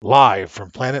Live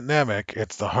from Planet Namek,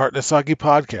 it's the Heart Nasagi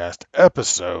Podcast,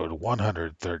 episode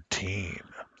 113.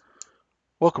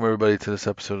 Welcome, everybody, to this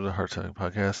episode of the Heart Center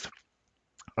Podcast.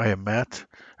 I am Matt,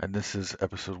 and this is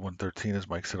episode 113, as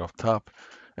Mike said off the top.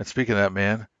 And speaking of that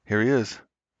man, here he is.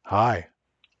 Hi,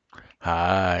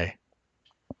 Hi.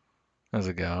 How's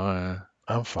it going?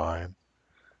 I'm fine.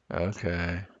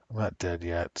 Okay. I'm not dead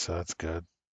yet, so that's good.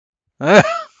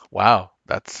 Wow,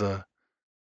 that's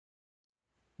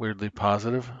weirdly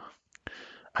positive.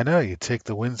 I know you take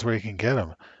the wins where you can get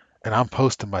them, and I'm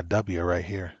posting my W right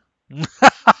here.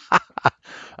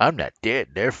 I'm not dead,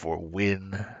 therefore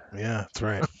win. Yeah, that's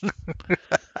right.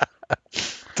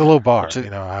 It's a low bar, Which is,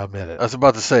 I'll admit it. I was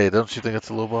about to say, don't you think it's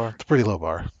a low bar? It's a pretty low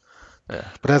bar. Yeah.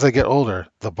 But as I get older,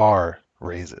 the bar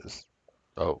raises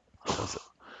Oh, does it?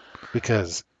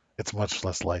 because it's much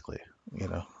less likely, you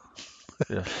know.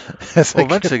 Yeah. As I Well,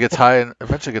 get eventually it gets high, and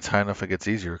eventually it gets high enough it gets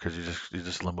easier because you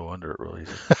just limbo under it real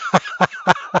easy.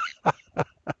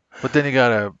 But then you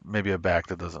got maybe a back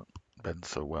that doesn't bend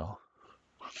so well.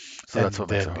 So that's and what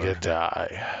makes it then you hard.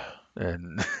 die.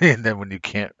 And and then when you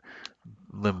can't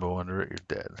limbo under it, you're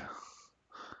dead.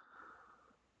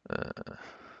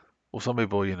 Well, some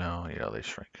people, they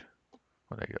shrink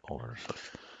when they get older.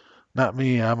 Not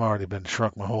me, I'm already been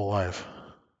shrunk my whole life.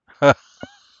 So.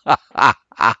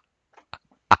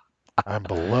 I'm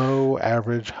below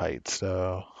average height,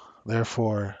 so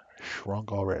therefore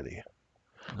shrunk already.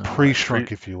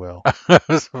 Pre-shrunk, if you will. I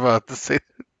was about to say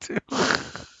that too.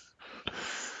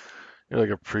 You're like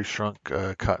a pre-shrunk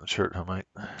cotton shirt, huh, Mike?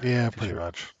 Yeah, pretty T-shirt.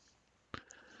 much.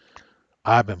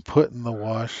 I've been put in the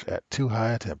wash at too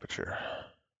high a temperature.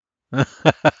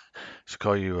 Should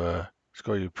call you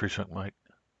pre-shrunk Mike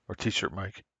or T-shirt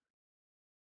Mike.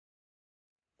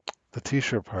 The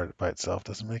t-shirt part by itself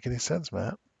doesn't make any sense,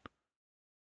 Matt.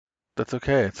 That's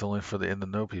okay. It's only for the in the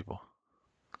know people,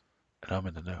 and I'm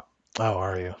in the know. Oh,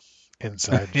 are you?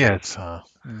 Inside jokes, Yes. huh?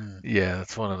 Yeah,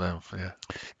 that's one of them. Yeah,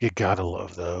 You gotta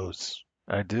love those.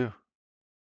 I do.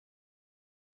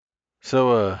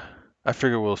 So, I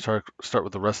figure we'll start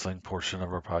with the wrestling portion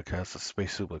of our podcast, the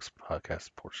Space Suplex podcast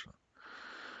portion.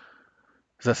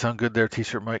 Does that sound good there,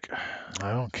 T-shirt Mike?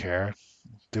 I don't care.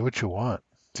 Do what you want.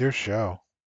 It's your show.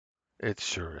 It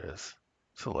sure is.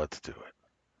 So let's do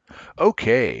it.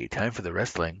 Okay, time for the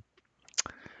wrestling.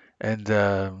 And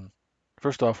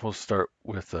first off, we'll start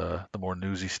with the more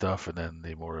newsy stuff, and then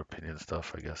the more opinion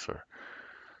stuff, I guess, or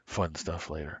fun stuff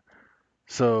later.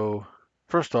 So,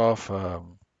 first off, a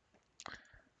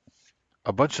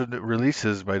bunch of new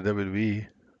releases by WWE.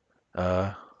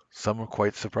 Some were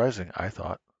quite surprising, I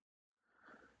thought.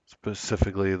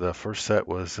 Specifically, the first set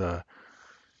was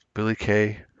Billy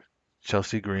Kay,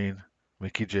 Chelsea Green,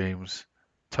 Mickey James,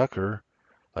 Tucker,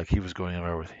 like he was going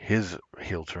anywhere with his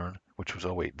heel turn, which was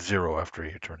 080 after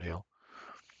he turned heel,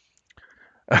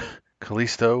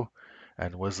 Kalisto,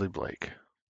 and Wesley Blake.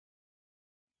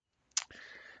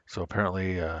 So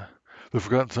apparently, the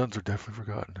Forgotten Sons are definitely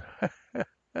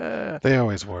forgotten. They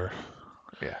always were.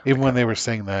 Yeah, they Even when kind they of were were.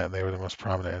 saying that and they were the most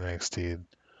prominent in NXT,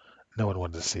 no one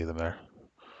wanted to see them there.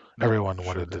 No, Everyone sure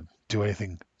wanted did. to do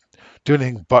anything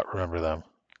but remember them.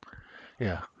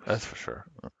 Yeah, that's for sure.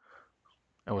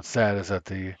 And what's sad is that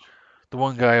the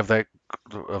one guy of that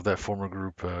former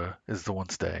group is the one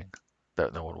staying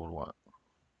that no one would want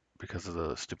because of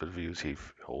the stupid views he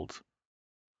holds.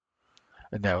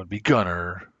 And that would be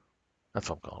Gunner. That's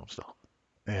what I'm calling him still.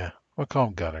 Yeah, we'll call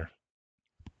him Gunner.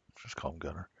 Just call him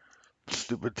Gunner.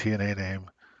 Stupid TNA name,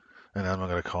 and I'm not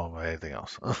gonna call him anything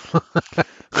else.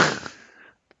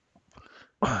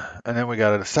 And then we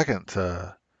got a second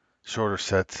shorter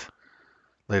set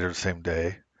later the same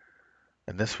day,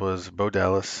 and this was Bo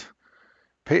Dallas,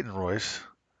 Peyton Royce,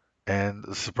 and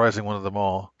the surprising one of them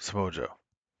all, Samoa Joe.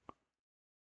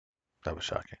 That was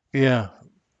shocking. Yeah,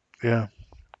 yeah.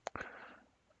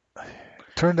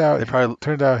 Turned out They probably,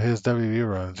 turned out his WWE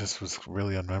run just was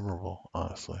really unmemorable,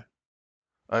 honestly.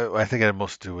 I think it had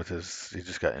most to do with he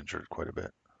just got injured quite a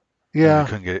bit, and Yeah, well, he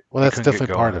that's couldn't get definitely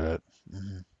part going. of it.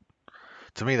 Hmm.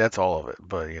 To me, that's all of it,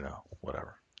 but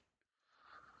whatever.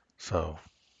 So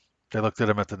they looked at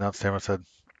him at the announce table and said,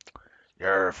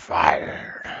 "You're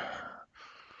fired."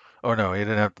 Oh no, he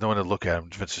didn't have no one to look at him.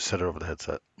 Vince just said it over the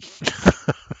headset.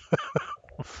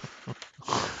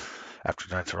 After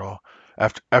tonight's Raw,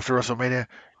 after WrestleMania,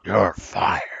 you're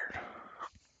fired.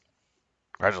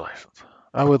 Congratulations.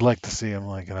 I would like to see him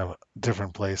like in a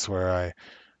different place where I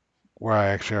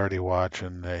actually already watch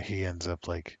and he ends up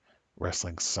like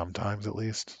wrestling sometimes at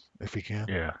least if he can.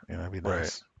 Yeah, That'd be right.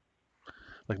 nice.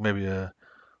 Like maybe a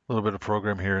little bit of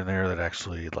program here and there that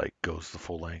actually like goes the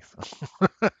full length.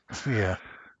 Yeah.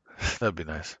 That'd be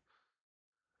nice.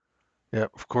 Yeah,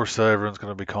 of course, everyone's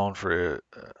going to be calling for it,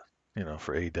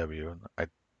 for AEW, and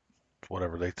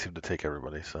whatever, they seem to take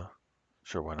everybody, so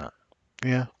sure, why not?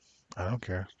 Yeah, I don't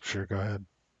care. Sure, go ahead.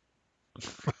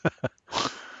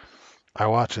 I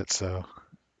watch it, so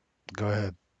go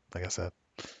ahead. Like I said.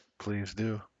 Please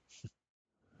do.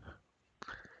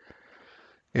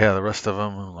 Yeah, the rest of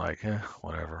them, I'm like,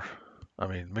 whatever. I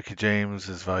mean, Mickey James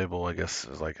is valuable, I guess,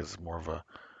 is more of a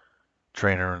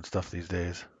trainer and stuff these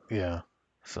days, Yeah.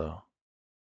 so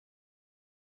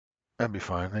that'd be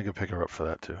fine. They could pick her up for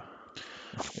that too.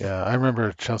 Yeah, I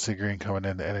remember Chelsea Green coming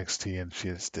into NXT and she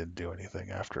just didn't do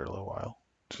anything after a little while.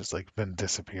 Just like been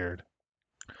disappeared.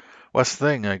 Well, that's the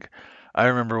thing. Like, I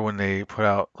remember when they put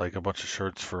out like a bunch of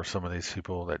shirts for some of these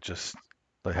people that just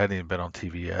like hadn't even been on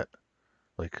TV yet.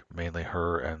 Like mainly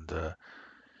her, and it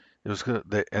was good.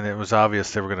 And it was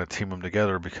obvious they were going to team them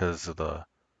together because of the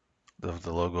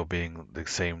logo being the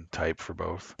same type for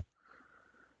both.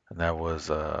 And that was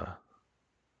I'm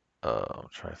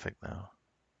trying to think now.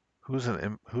 Who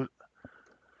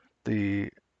the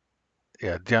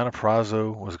yeah, Deanna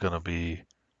Prazo was going to be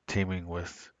teaming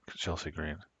with Chelsea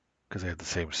Green because they had the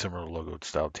same similar logoed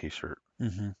style T-shirt,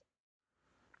 Hmm.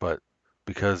 but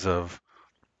because of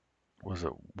was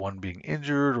it one being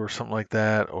injured or something like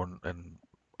that, or and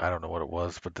I don't know what it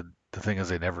was, but the thing is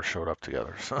they never showed up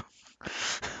together, so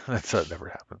that never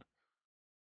happened.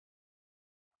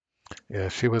 Yeah,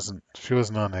 she wasn't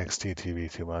on NXT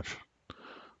TV too much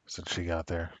since she got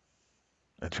there,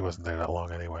 and she wasn't there that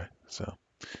long anyway. So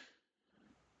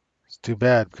it's too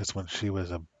bad because when she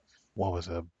was what was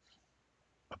a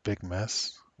big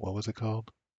mess? What was it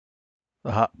called?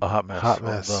 A hot mess. Hot Oh,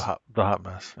 mess. the hot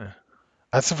mess. Yeah.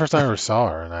 That's the first time I ever saw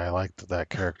her, and I liked that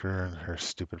character and her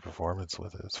stupid performance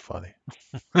with it. It was funny,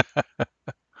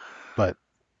 but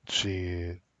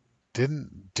she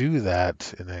didn't do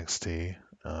that in NXT.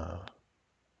 Uh,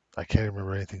 I can't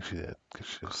remember anything she did because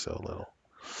she was so little.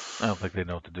 I don't think they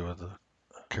know what to do with a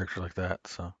character like that,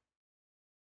 so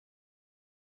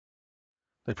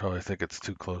they probably think it's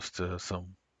too close to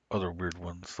some other weird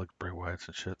ones like Bray Wyatt's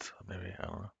and shit. So maybe I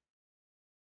don't know.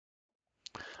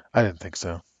 I didn't think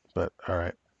so, but all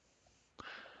right.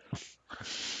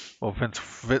 Well,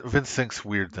 Vince thinks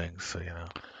weird things, so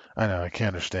I know I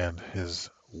can't understand his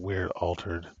weird,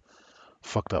 altered,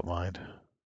 fucked up mind.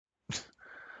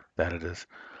 that it is.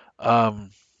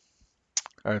 Um,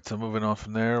 all right, so moving on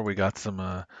from there, we got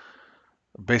some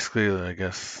basically, I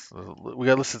guess we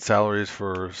got listed salaries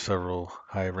for several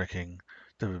high-ranking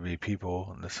WWE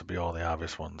people, and this would be all the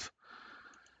obvious ones.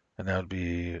 And that would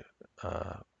be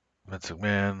uh, Vince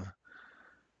McMahon,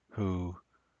 who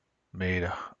made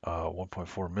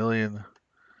 1.4 million.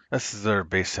 This is their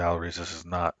base salaries. This is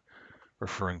not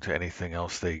referring to anything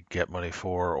else they get money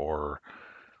for or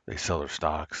they sell their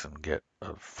stocks and get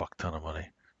a fuck ton of money.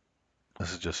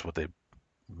 This is just what they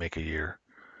make a year.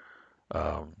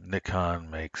 Nick Khan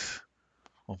makes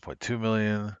 1.2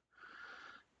 million.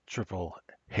 Triple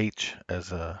H,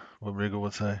 as what Regal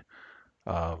would say.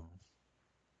 Um,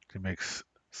 he makes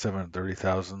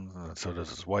 730,000, and so does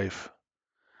his wife.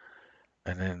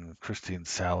 And then Christine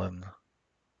Salin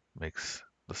makes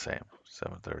the same,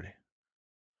 730.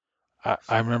 I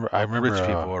So remember I remember rich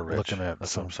people are rich. looking at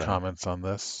That's what I'm some saying. comments on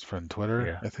this from Twitter,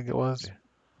 Yeah, I think it was,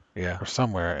 yeah, yeah, or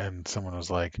somewhere, and someone was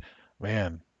like,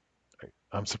 "Man,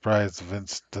 I'm surprised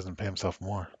Vince doesn't pay himself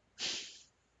more."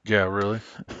 yeah. Really,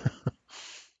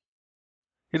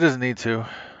 he doesn't need to.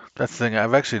 That's the thing.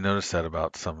 I've actually noticed that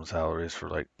about some salaries for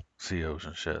like CEOs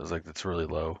and shit. It's like it's really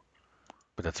low,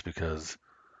 but that's because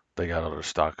they got other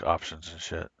stock options and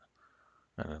shit,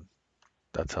 and then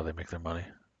that's how they make their money,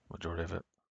 majority of it.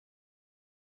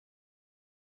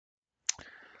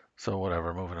 So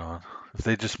whatever, moving on. If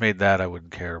they just made that, I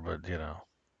wouldn't care, but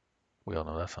we all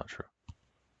know that's not true.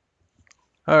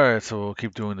 All right, so we'll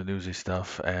keep doing the newsy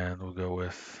stuff, and we'll go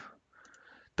with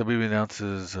WB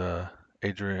announces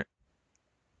Adrian.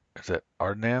 Is it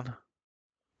Adnan?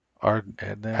 Ard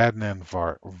Adnan? Adnan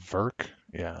Verk,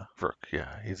 yeah. Verk,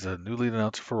 yeah. He's a new lead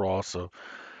announcer for Raw, so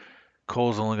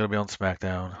Cole's only going to be on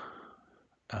SmackDown.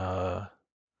 Uh,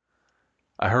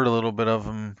 I heard a little bit of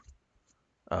him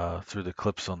through the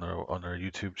clips on their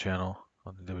YouTube channel,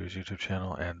 on the W's YouTube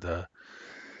channel, and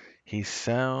he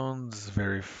sounds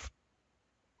very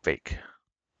fake.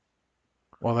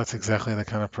 Well, that's exactly the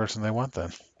kind of person they want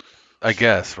then. I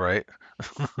guess, right?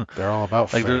 They're all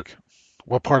about Like there, fake.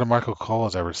 What part of Michael Cole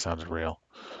has ever sounded real?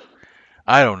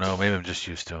 I don't know. Maybe I'm just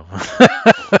used to him.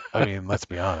 I mean, let's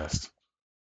be honest.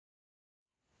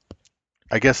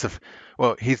 I guess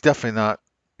well, he's definitely not.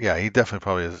 Yeah, he definitely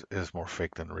probably is more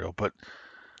fake than real. But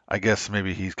I guess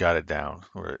maybe he's got it down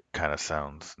where it kind of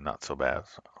sounds not so bad.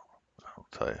 So I'll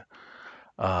tell you.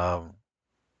 Um,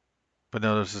 but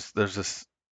no, there's this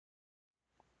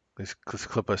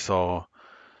clip I saw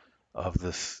of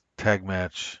this tag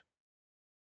match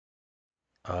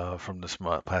from this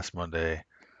past Monday,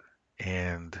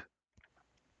 and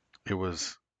it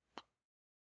was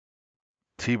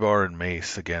T-Bar and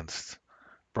Mace against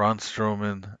Braun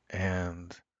Strowman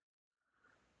and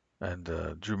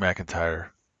Drew McIntyre.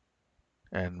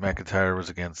 And McIntyre was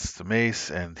against Mace,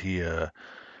 and he at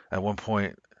one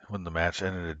point when the match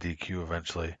ended at DQ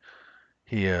eventually,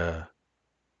 he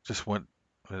just went.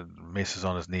 Mace is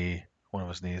on his knee, one of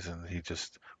his knees, and he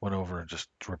just went over and just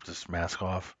ripped his mask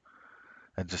off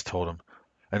and just told him.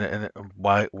 And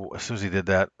why? As soon as he did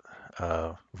that,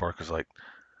 Vark was like,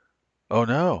 "Oh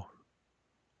no,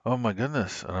 oh my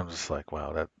goodness!" And I'm just like,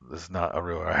 "Wow, that is not a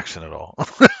real reaction at all."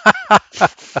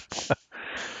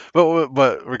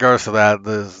 But regardless of that,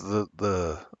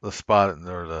 the spot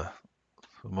or the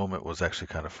moment was actually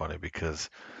kind of funny because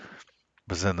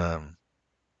then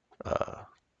uh,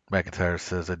 McIntyre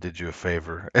says, "I did you a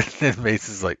favor," and then Mace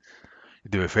is like,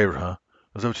 "You do me a favor, huh?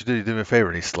 Was that what you did? You did me a favor,"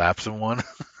 and he slaps him one.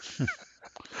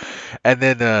 And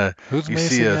then Who's you Mace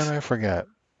see again? us. I forget.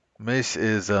 Mace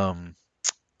is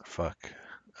fuck,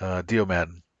 Dio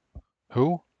Madden.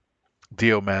 Who?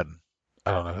 Dio Madden.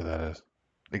 I don't know who that is.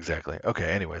 Exactly.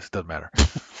 Okay. Anyways, doesn't matter.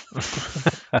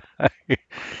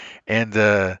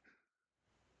 And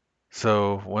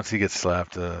so once he gets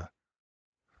slapped,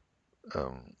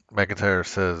 McIntyre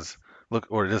says, "Look,"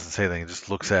 or he doesn't say anything. He just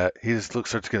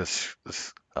starts to get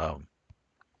this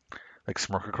like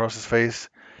smirk across his face,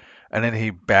 and then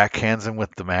he backhands him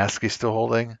with the mask he's still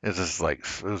holding. It's just like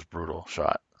it was a brutal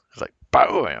shot. It's like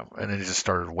bam, and then he just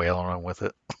started wailing on him with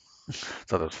it.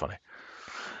 So that was funny.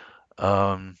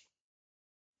 Um,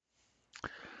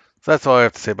 so that's all I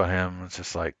have to say about him. It's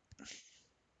just like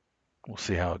we'll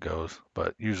see how it goes,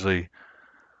 but usually,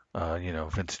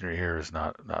 Vince in your ear is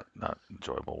not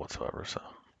enjoyable whatsoever. So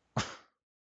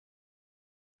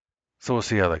we'll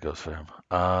see how that goes for him.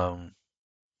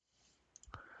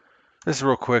 This is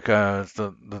real quick. I'm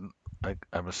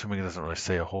assuming it doesn't really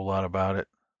say a whole lot about it.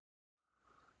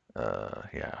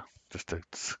 Yeah, just to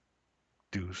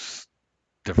do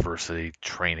diversity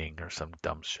training or some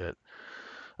dumb shit.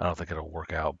 I don't think it'll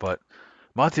work out. But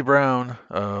Monty Brown,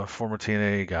 former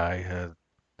TNA guy,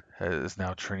 is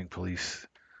now training police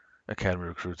academy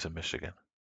recruits in Michigan.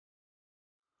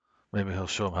 Maybe he'll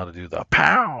show them how to do the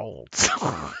pounds.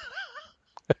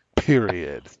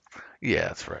 Period. Yeah,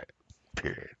 that's right.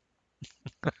 Period.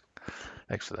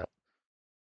 Thanks for that.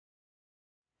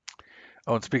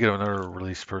 Oh, and speaking of another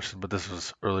released person, but this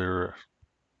was earlier,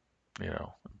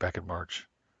 back in March.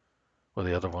 Well,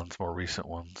 the other ones, more recent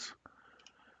ones,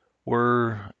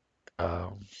 were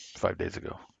 5 days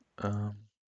ago. Um,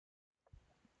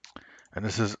 and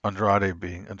this is Andrade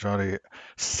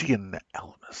Cien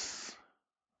Almas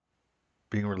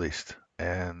being released.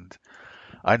 And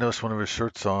I noticed one of his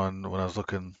shirts on when I was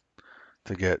looking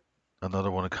to get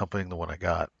another one accompanying the one I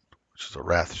got, which is a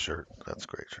Wrath shirt. That's a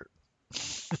great shirt.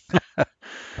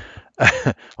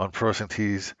 On Pro Wrestling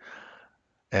Tees.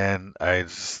 And I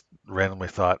just randomly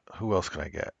thought, who else can I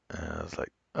get? And I was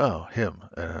like, oh, him.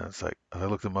 And it's like, I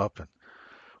looked him up, and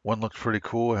one looked pretty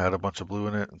cool. It had a bunch of blue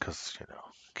in it, because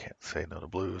can't say no to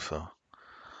blue, so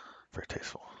very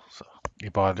tasteful. So You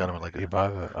bought got him in like you a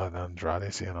bought an Andrade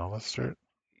Cien Almas shirt?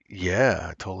 yeah,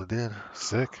 I totally did.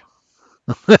 Sick.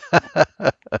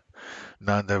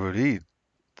 Non-WWE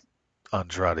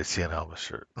Andrade Cien Almas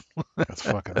shirt. That's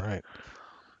fucking right.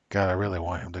 God, I really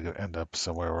want him to end up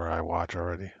somewhere where I watch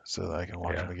already, so that I can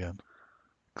watch him Yeah, again.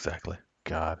 exactly.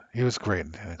 God, he was great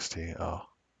in NXT. Oh,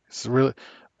 it's a really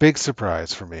big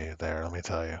surprise for me there. Let me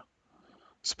tell you, Yeah,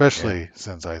 especially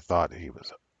since I thought he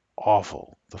was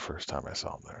awful the first time I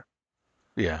saw him there.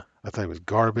 yeah, I thought he was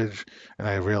garbage, and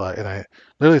I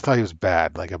literally thought he was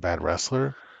bad, like a bad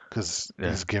wrestler, because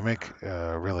yeah. his gimmick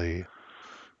really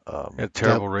He had a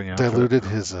terrible ring outfit. diluted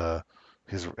his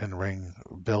in-ring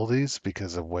abilities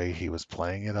because of the way he was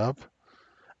playing it up,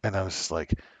 and I was just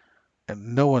like,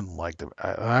 and no one liked him.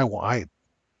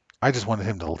 I just wanted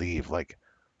him to leave. Like,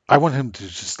 I wanted him to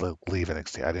just leave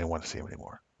NXT. I didn't want to see him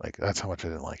anymore. Like, that's how much I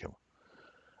didn't like him.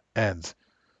 And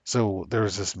so there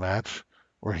was this match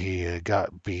where he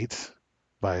got beat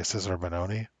by Cesar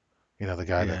Bononi, the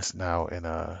guy Yeah, that's now in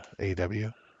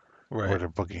AEW, where right. they're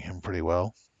booking him pretty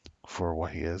well for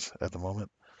what he is at the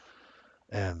moment.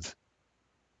 And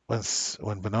when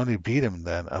Bononi beat him,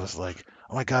 then I was like,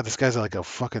 oh my God, this guy's like a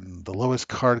fucking the lowest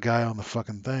card guy on the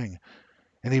fucking thing,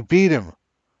 and he beat him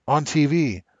on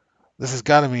TV. This has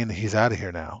got to mean he's out of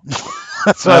here now.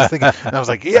 That's what I was thinking. And I was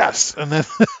like, yes. And then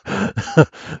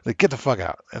like, get the fuck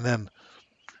out. And then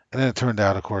And then it turned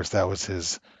out, of course, that was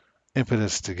his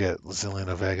impetus to get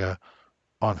Zelina Vega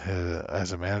on his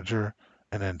as a manager,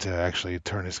 and then to actually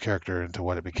turn his character into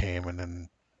what it became. And then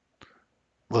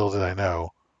little did I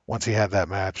know, once he had that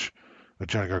match with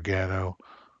Johnny Gargano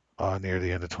near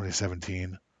the end of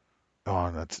 2017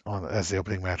 on as the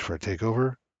opening match for a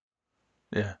takeover,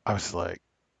 Yeah. I was like,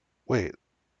 wait,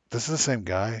 this is the same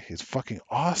guy. He's fucking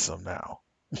awesome now.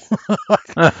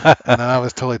 And then I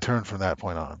was totally turned from that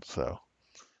point on. So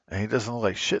And he doesn't look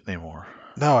like shit anymore.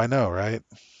 no, I know, right?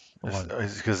 Well,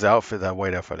 Because the outfit, that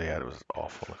white outfit he had, was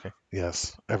awful looking.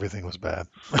 yes, everything was bad.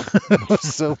 It was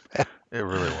so bad. It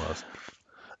really was.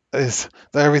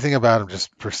 Everything about him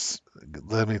just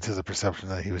led me to the perception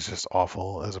that he was just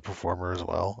awful as a performer as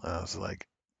well. And I was like,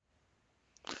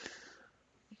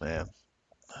 man,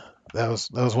 that was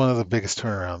one of the biggest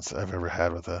turnarounds I've ever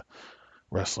had with a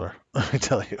wrestler. Let me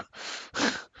tell you.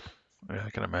 Yeah, I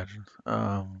can imagine.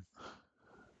 I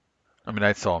mean,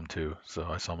 I saw him too, so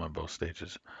I saw him on both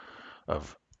stages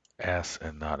of ass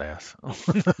and not ass.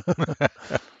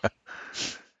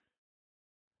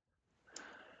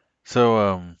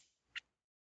 So,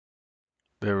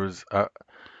 there was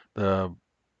the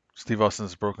Steve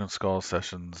Austin's Broken Skull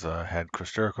sessions had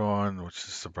Chris Jericho on, which is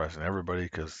surprising to everybody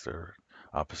because they're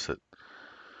opposite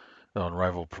on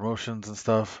rival promotions and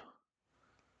stuff.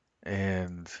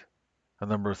 And a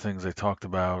number of things they talked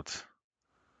about.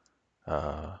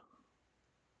 Uh,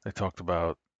 they talked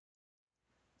about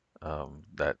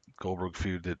that Goldberg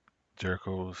feud that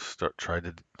Jericho tried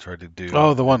to do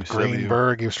Oh, the in one WCW.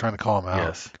 Greenberg. He was trying to call him out,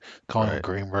 Yes, calling him right.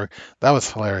 Greenberg. That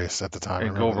was hilarious at the time. I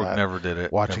And remember Goldberg that. never did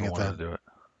it. Watching Never it wanted then, to do it.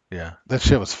 Yeah. that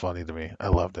shit was funny to me. I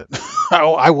loved it.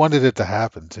 I wanted it to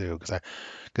happen too,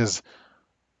 because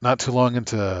not too long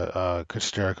into Chris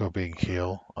Jericho being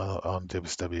heel on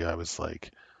WCW,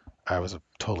 I was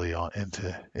totally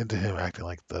into him acting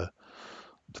like the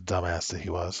dumbass that he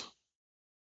was.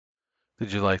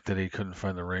 Did you like that he couldn't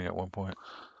find the ring at one point?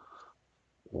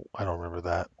 I don't remember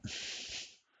that.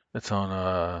 It's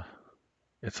on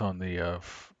the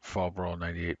Fall Brawl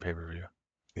 '98 pay-per-view.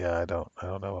 Yeah, I don't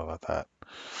know about that.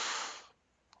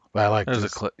 But I liked There's a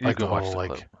his clip. You like go the watch whole the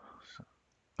clip.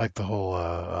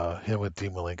 him with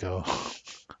Dean Malenko.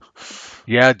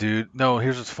 Yeah, dude. No,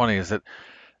 here's what's funny is that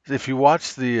if you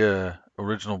watch the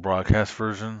original broadcast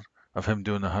version of him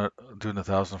doing the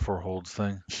 1,004 holds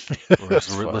thing, where he's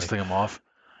That's funny. listing them off,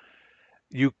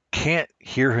 you can't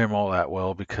hear him all that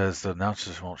well because the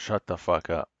announcers won't shut the fuck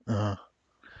up. Uh,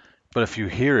 But if you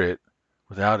hear it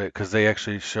without it, because they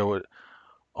actually show it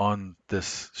on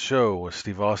this show with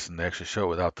Steve Austin, they actually show it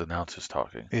without the announcers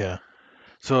talking. yeah,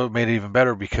 So it made it even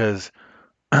better because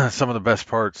some of the best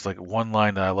parts, like one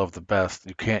line that I love the best,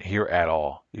 you can't hear at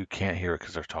all. You can't hear it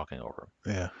because they're talking over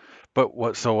him. yeah.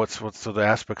 But so the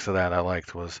aspects of that I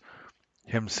liked was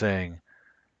him saying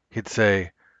he'd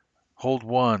say hold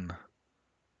one,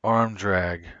 arm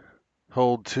drag,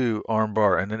 hold two, arm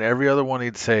bar, and then every other one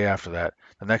he'd say after that.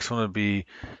 The next one would be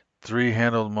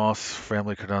three-handled Moss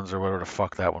family cadence or whatever the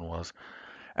fuck that one was.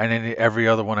 And then every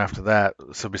other one after that,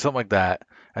 so it'd be something like that,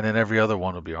 and then every other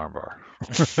one would be armbar.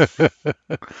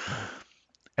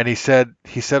 And he said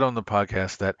on the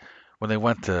podcast that when they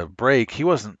went to break, he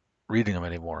wasn't reading them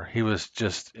anymore. He was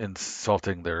just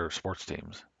insulting their sports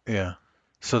teams. Yeah,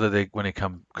 So that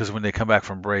because when they come back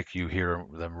from break, you hear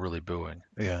them really booing.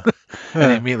 yeah.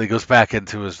 And he immediately goes back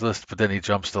into his list, but then he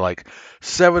jumps to like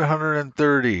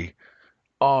 730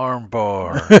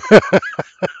 armbar.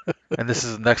 And this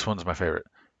is the next one's my favorite.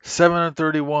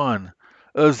 731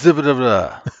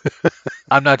 zibba.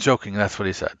 I'm not joking. That's what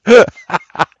he said.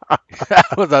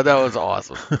 That was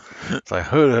awesome. It's like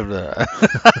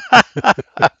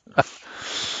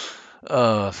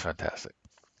oh, it's fantastic.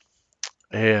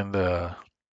 And so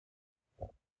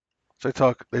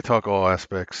they talk all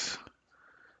aspects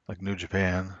like New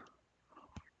Japan.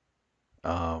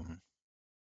 Um,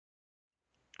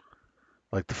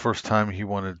 like the first time he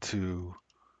wanted to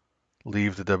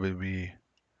leave the WB,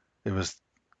 it was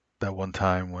that one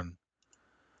time when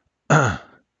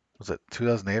was it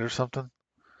 2008 or something,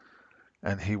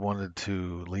 and he wanted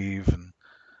to leave, and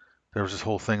there was this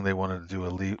whole thing they wanted to do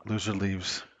a loser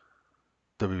leaves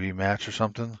WB match or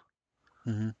something,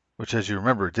 Hmm. which, as you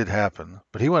remember, it did happen,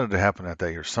 but he wanted to happen at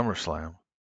that year's SummerSlam,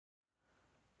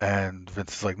 and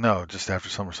Vince is like, no, just after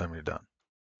SummerSlam you're done.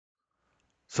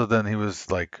 So then he was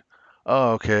like,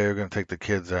 oh, okay, we're gonna take the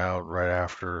kids out right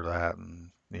after that,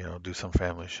 and do some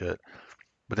family shit.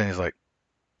 But then he's like,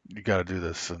 you got to do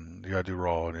this, and you got to do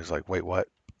Raw, and he's like, wait, what?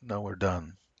 No, we're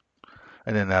done.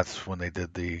 And then that's when they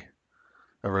did the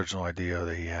original idea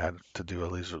that he had to do a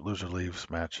loser leaves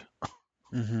match,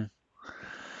 Hmm.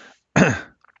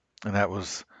 and that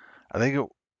was I think it.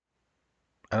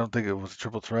 I don't think it was a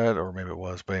triple threat, or maybe it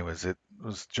was. But anyways, it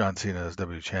was John Cena as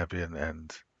W champion,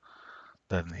 and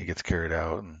then he gets carried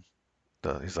out, and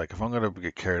he's like, if I'm gonna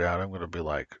get carried out, I'm gonna be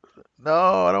like,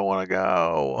 no, I don't want to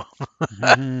go.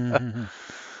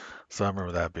 So I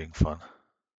remember that being fun.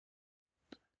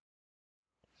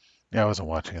 Yeah, I wasn't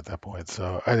watching at that point,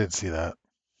 so I didn't see that.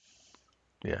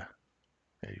 Yeah,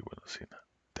 yeah, you wouldn't have seen that,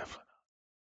 definitely.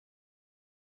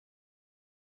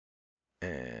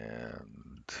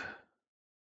 And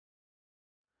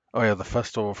oh yeah, the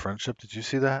Festival of Friendship. Did you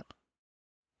see that?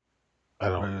 I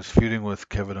Where don't. he was feuding with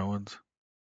Kevin Owens.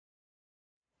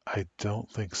 I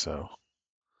don't think so.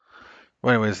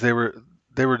 Well, anyways, they were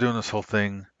doing this whole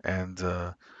thing, and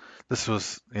this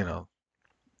was,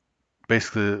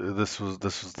 basically this was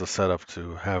the setup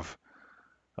to have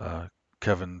uh,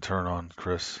 Kevin turn on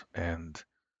Chris, and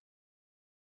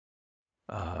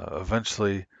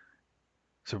eventually,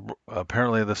 so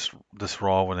apparently this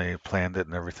Raw when they planned it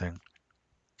and everything,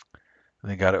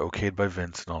 and they got it okayed by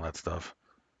Vince and all that stuff.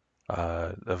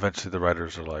 Eventually, the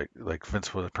writers are like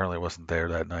Vince was apparently wasn't there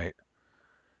that night,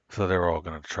 so they were all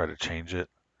gonna try to change it.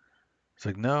 It's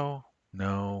like no,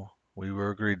 no, we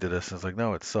were agreed to this. And it's like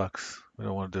no, it sucks. We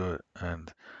don't want to do it.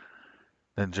 And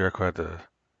then Jericho had to.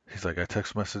 He's like, I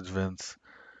text message Vince,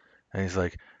 and he's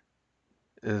like,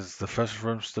 is the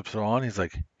festival room still on? He's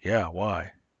like, yeah,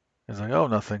 why? He's like, oh,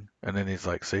 nothing. And then he's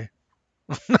like, see,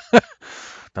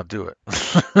 now do it.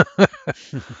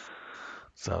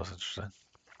 So that was interesting.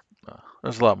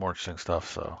 There's a lot more interesting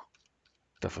stuff, so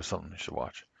definitely something you should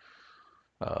watch.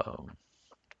 Um,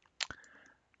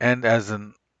 and as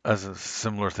a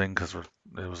similar thing, because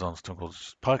it was on Stone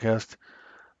Cold's podcast,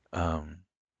 um,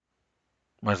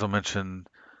 might as well mention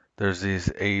there's these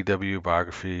AEW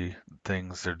biography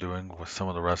things they're doing with some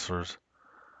of the wrestlers,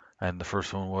 and the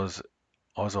first one was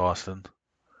Austin,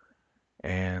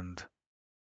 and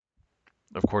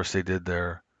of course they did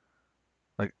their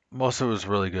like most of it was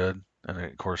really good, and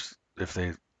of course if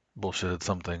they bullshitted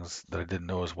some things that I didn't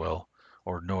know as well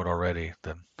or know it already,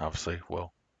 then obviously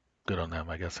well good on them.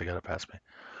 I guess they got it past me.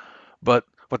 But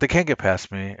what they can't get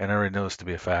past me, and I already know this to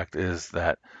be a fact, is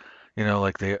that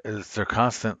like it's their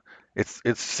constant.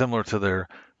 It's similar to their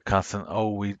constant.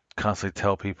 Oh, we constantly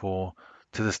tell people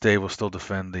to this day we'll still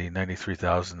defend the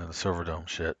 93,000 in the Silverdome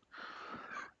shit,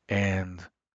 and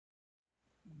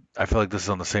I feel like this is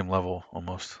on the same level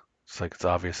almost. It's like it's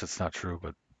obvious it's not true,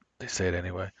 but they say it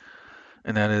anyway.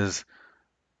 And that is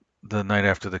the night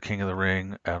after the King of the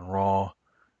Ring and Raw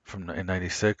in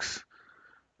 '96,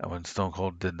 and when Stone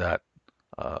Cold did that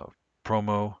uh,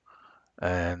 promo,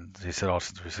 and he said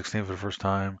Austin 316 for the first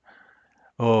time.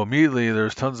 Oh, immediately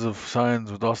there's tons of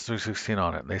signs with Austin 316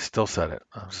 on it, and they still said it.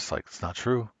 I was just like, it's not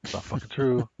true. It's not fucking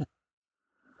true.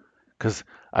 Because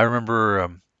I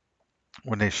remember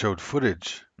when they showed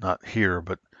footage, not here,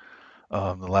 but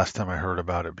the last time I heard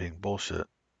about it being bullshit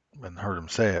and heard him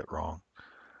say it wrong,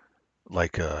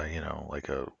 like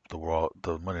the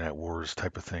Monday Night Wars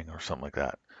type of thing or something like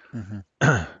that. Hmm.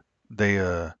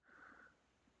 They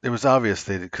it was obvious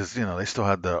they because they still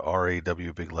had the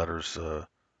RAW big letters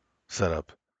set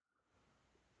up,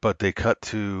 but they cut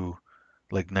to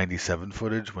like '97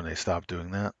 footage when they stopped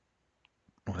doing that.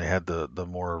 When they had the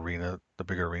more the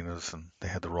bigger arenas, and they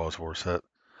had the Raw's War set.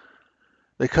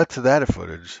 They cut to that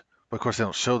footage, but of course they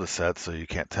don't show the set, so you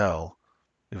can't tell,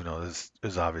 even though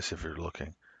it's obvious if you're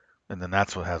looking. And then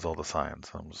that's what has all the signs.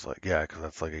 I'm just like, yeah, because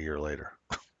that's like a year later.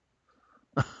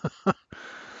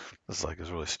 It's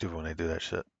really stupid when they do that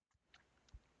shit.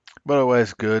 But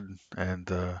otherwise, good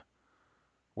and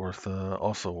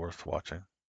also worth watching.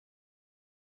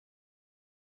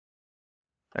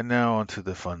 And now onto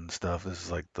the fun stuff. This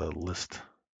is like the list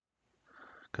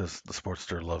because the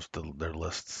Sportster loves their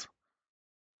lists.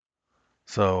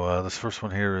 So this first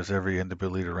one here is every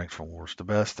NWA leader ranked from worst to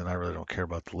best, and I really don't care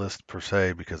about the list per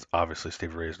se because obviously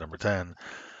Stevie Ray is number 10,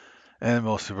 and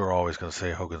most people are always going to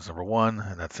say Hogan's number 1,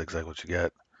 and that's exactly what you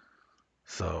get.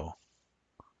 So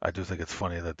I do think it's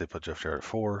funny that they put Jeff Jarrett at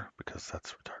 4 because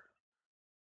that's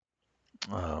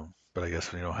retarded. But I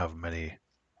guess when you don't have many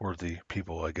worthy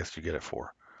people, I guess you get it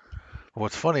 4. But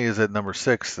what's funny is that number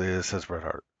 6 says Bret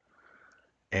Hart,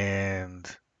 and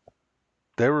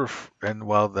and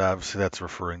while obviously that's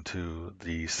referring to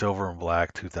the silver and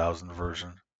black 2000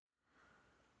 version,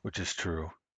 which is true.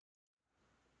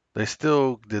 They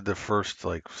still did the first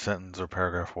like sentence or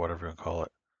paragraph or whatever you call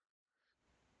it.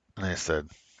 And I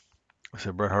said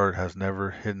Bret Hart has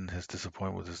never hidden his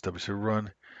disappointment with his WCW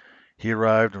run. He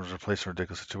arrived and was replaced in a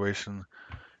ridiculous situation.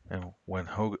 And when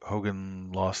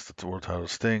Hogan lost the world title to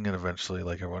Sting and eventually,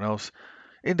 like everyone else,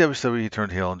 in WCW he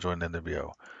turned heel and joined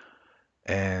NWO.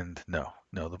 And no,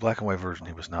 the black and white version,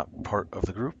 he was not part of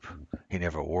the group. He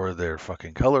never wore their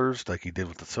fucking colors like he did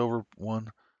with the silver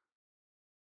one.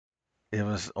 It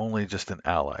was only just an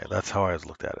ally. That's how I was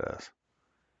looked at it as.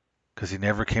 Because he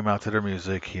never came out to their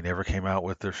music. He never came out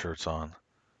with their shirts on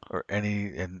or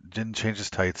any, and didn't change his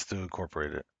tights to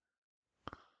incorporate it.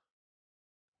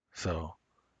 So,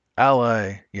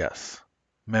 ally, yes.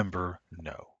 Member,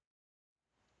 no.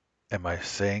 Am I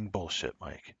saying bullshit,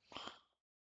 Mike?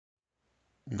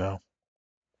 No.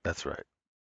 That's right.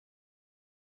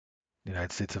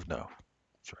 United States of no.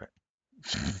 That's right.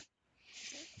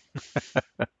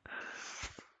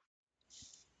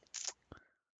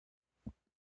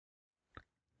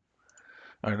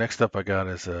 All right, next up I got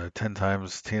is 10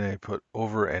 times TNA put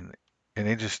over an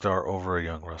AJ star over a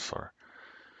young wrestler.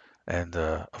 And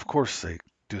of course they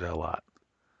do that a lot.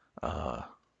 Uh,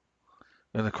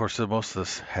 and of course most of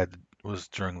this was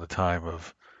during the time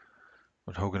of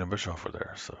when Hogan and Bischoff were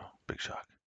there, so big shock.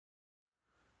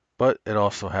 But it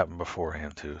also happened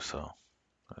beforehand too, so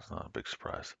that's not a big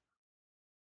surprise.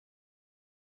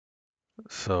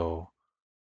 So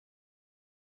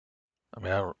I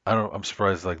mean, I'm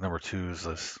surprised like number two is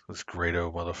this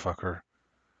Grado motherfucker.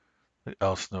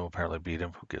 Al Snow apparently beat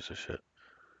him. Who gives a shit?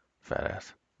 Fat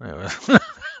ass. Anyways,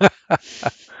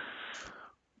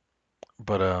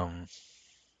 but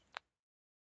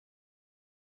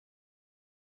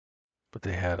but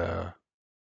they had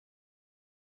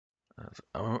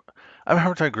I'm I'm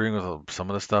having time agreeing with some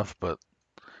of the stuff, but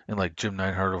in like Jim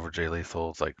Neidhart over Jay Lethal,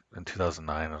 it's like in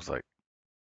 2009, I was like,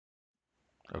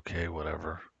 okay,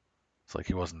 whatever. It's like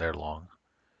he wasn't there long.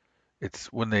 It's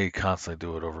when they constantly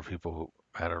do it over people who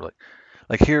matter.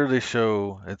 Like here they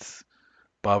show it's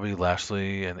Bobby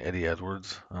Lashley and Eddie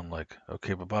Edwards. I'm like,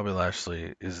 okay, but Bobby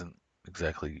Lashley isn't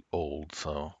exactly old,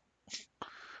 so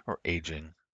or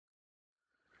aging.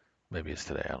 Maybe it's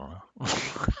today. I don't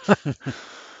know.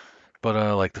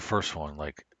 But like the first one,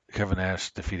 like Kevin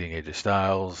Nash defeating AJ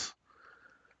Styles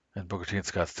and Booker T and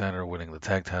Scott Steiner winning the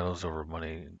tag titles over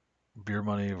beer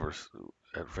money versus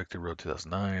at Victory Road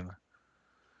 2009.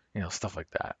 Stuff like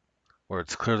that, where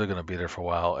it's clearly going to be there for a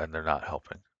while and they're not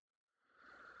helping.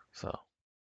 So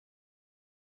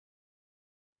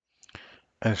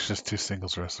And it's just two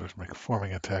singles wrestlers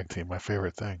forming a tag team. My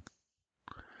favorite thing.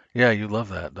 yeah, you love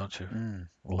that, don't you?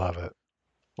 Love it.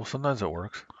 Well, sometimes it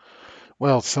works.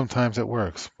 Well, sometimes it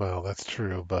works. Well, that's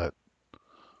true, but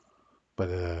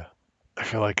I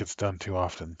feel like it's done too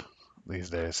often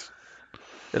these days.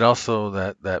 It also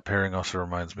that pairing also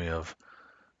reminds me of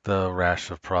the rash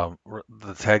of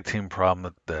the tag team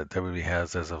problem that WWE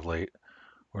has as of late,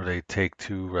 where they take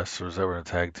two wrestlers that were in a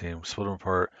tag team, split them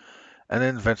apart, and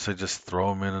then eventually just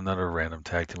throw them in another random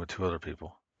tag team with two other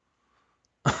people.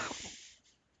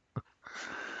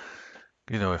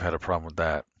 We've had a problem with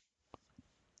that,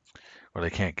 where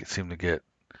seem to get,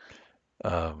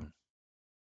 um,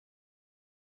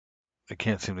 they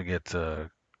can't seem to get,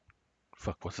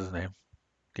 fuck, what's his name?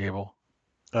 Gable?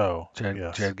 Oh, Chad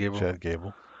yes, Gable? Chad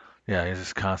Gable. Yeah, he's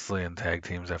just constantly in tag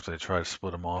teams after they try to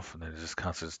split him off, and they just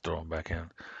constantly just throw him back in.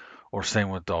 Or same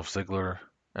with Dolph Ziggler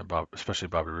and especially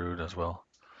Bobby Roode as well.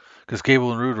 Because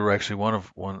Gable and Roode were actually one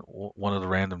of the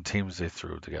random teams they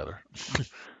threw together.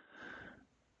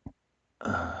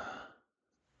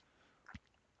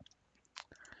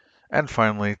 And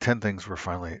finally, 10 things we're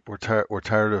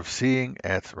tired of seeing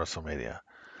at WrestleMania.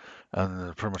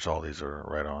 And pretty much all these are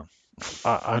right on.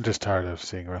 I'm just tired of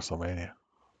seeing WrestleMania.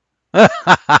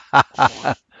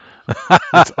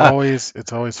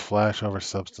 It's always flash over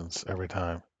substance every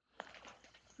time.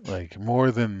 Like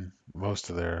more than most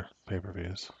of their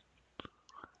pay-per-views.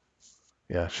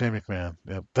 Yeah, Shane McMahon.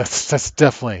 Yep, that's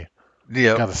definitely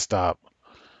Yep. got to stop.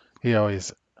 He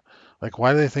always like.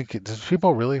 Why do they think? Does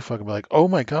people really fucking be like, oh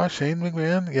my gosh, Shane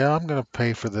McMahon? Yeah, I'm gonna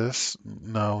pay for this.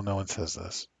 No, no one says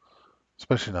this,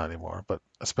 especially not anymore. But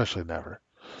especially never.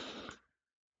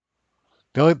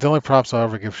 The only props I'll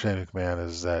ever give Shane McMahon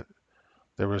is that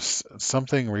there was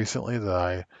something recently that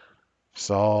I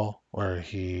saw where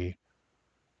he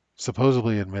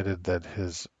supposedly admitted that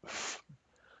his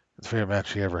favorite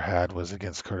match he ever had was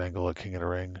against Kurt Angle at King of the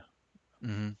Ring.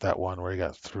 Hmm. That one where he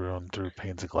got thrown through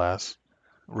panes of glass.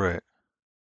 Right.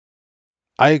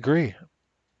 I agree.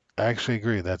 I actually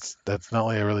agree. That's not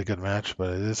only a really good match,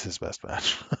 but it is his best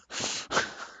match.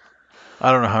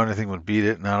 I don't know how anything would beat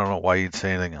it, and I don't know why you'd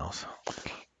say anything else.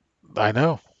 I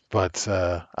know, but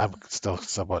I'm still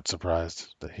somewhat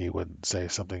surprised that he wouldn't say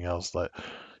something else that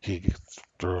he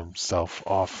threw himself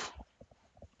off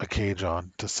a cage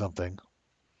on to something,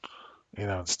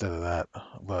 instead of that.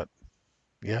 But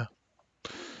yeah,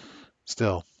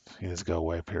 still, he needs to go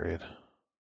away, period.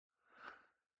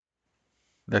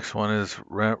 Next one is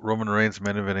Roman Reigns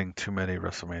main eventing too many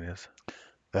WrestleManias.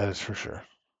 That is for sure.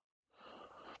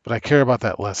 But I care about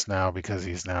that less now because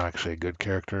he's now actually a good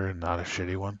character and not a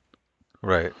shitty one.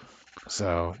 Right.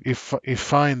 So you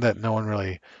find that no one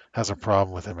really has a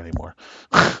problem with him anymore.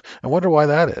 I wonder why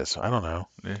that is. I don't know.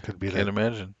 Yeah. Could be Can't that.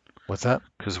 imagine. What's that?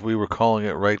 Because we were calling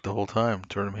it right the whole time.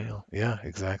 Turn him heel. Yeah,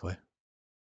 exactly.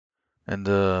 And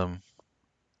um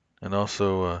and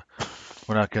also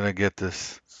we're not gonna get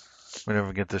this. We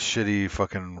never get this shitty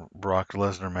fucking Brock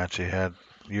Lesnar match he had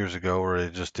years ago where he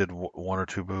just did one or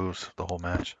two moves the whole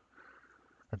match.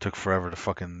 It took forever to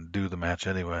fucking do the match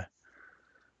anyway.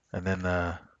 And then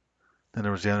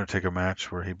there was the Undertaker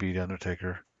match where he beat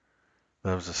Undertaker.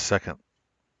 That was the second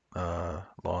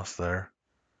loss there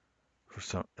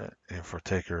for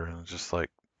Taker, and it's just like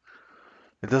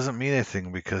it doesn't mean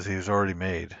anything because he was already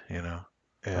made, you know.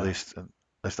 Yeah, At least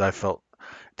I felt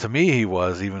to me he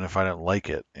was, even if I didn't like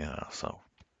it, you know. So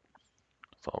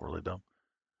it's all really dumb.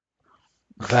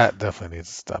 that definitely needs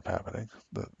to stop happening.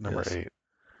 The number Yes. 8.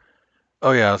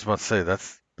 Oh yeah, I was about to say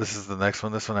this is the next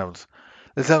one. This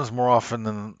happens more often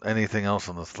than anything else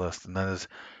on this list, and that is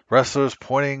wrestlers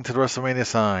pointing to the WrestleMania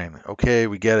sign. Okay,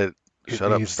 we get it. It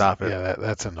Shut up, needs. stop it. Yeah,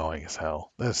 that's annoying as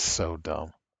hell. That's so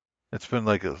dumb. It's been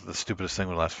like the stupidest thing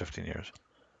in the last 15 years.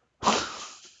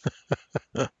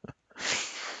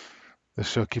 The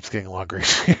show keeps getting longer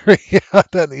each year. Yeah,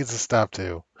 that needs to stop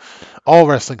too. All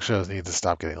wrestling shows need to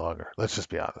stop getting longer. Let's just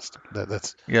be honest.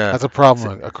 Yeah. That's a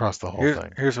problem across the whole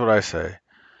thing. Here's what I say.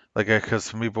 Like, because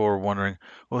some people were wondering,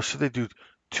 well, should they do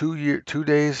 2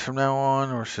 days from now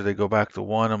on, or should they go back to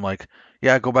one? I'm like,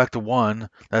 yeah, go back to one.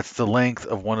 That's the length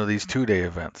of one of these 2 day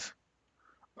events.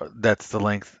 That's the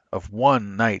length of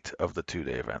one night of the 2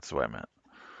 day events. Is what I meant.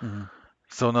 Hmm.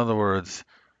 So in other words,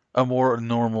 a more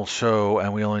normal show,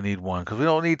 and we only need one because we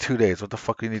don't need 2 days. What the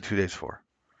fuck do you need 2 days for?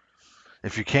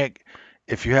 If you can't,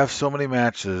 if you have so many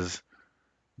matches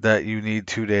that you need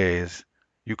 2 days,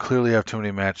 you clearly have too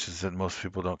many matches that most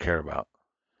people don't care about.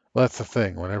 Well, that's the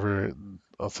thing. Whenever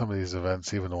some of these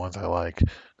events, even the ones I like,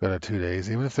 go to 2 days,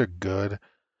 even if they're good,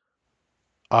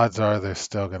 odds are they're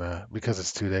still gonna because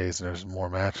it's 2 days and there's more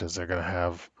matches. They're gonna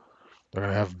have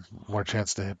more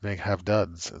chance to have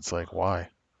duds. It's like why?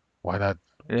 Why not?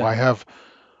 Yeah, Why have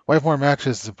why have more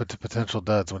matches to potential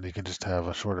duds when you can just have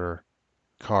a shorter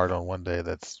card on one day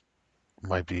that's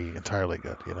might be entirely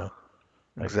good? You know,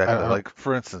 like I exactly. don't. Like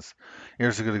for instance,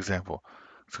 here's a good example.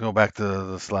 Let's go back to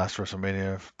this last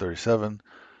WrestleMania 37,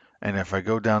 and if I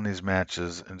go down these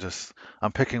matches and just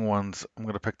I'm picking ones, I'm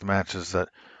gonna pick the matches that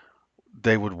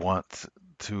they would want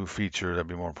to feature that'd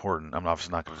be more important. I'm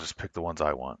obviously not gonna just pick the ones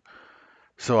I want.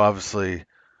 So obviously,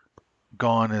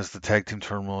 gone is the tag team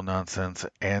turmoil nonsense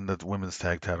and the women's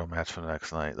tag title match for the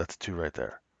next night. That's two right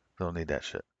there. Don't need that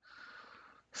shit.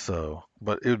 So,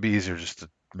 but it would be easier just to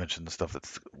mention the stuff that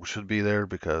should be there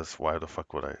because why the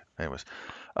fuck would I? Anyways,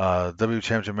 W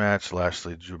Championship match,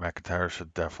 Lashley, Drew McIntyre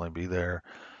should definitely be there.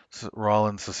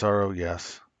 Rollins, Cesaro,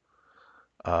 yes.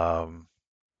 Um,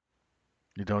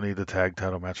 you don't need the tag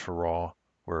title match for Raw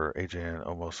where AJ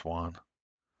almost won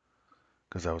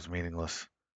because that was meaningless.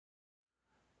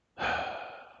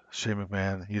 Shane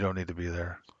McMahon, you don't need to be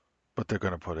there, but they're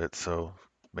gonna put it, so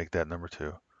make that number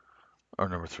two or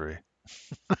number three.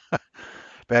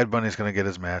 Bad Bunny's gonna get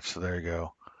his match, so there you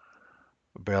go.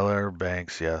 Belair,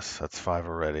 Banks, yes, that's five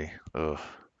already. Ugh.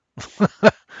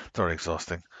 It's already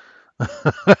exhausting.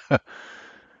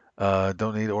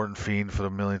 Don't need Orton Fiend for the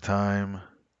millionth time.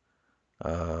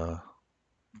 Uh,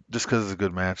 just because it's a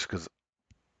good match, because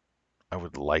I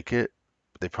would like it.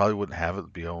 But they probably wouldn't have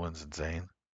it be Owens and Zayn.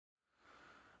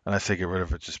 And I say get rid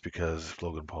of it just because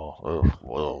Logan Paul.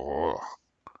 Ugh, ugh,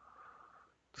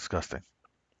 disgusting.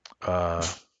 Uh,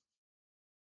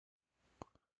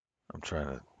 I'm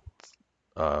trying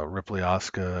to. Ripley,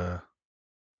 Asuka.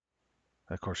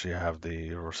 Of course, you have the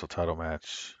Universal title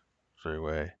match. Three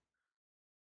way.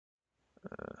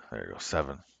 There you go.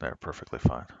 Seven. There, perfectly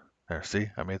fine. There, see,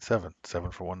 I made seven.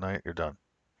 Seven for one night. You're done.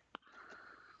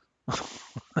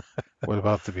 What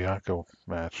about the Bianca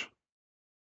match?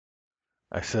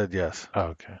 I said yes. Oh,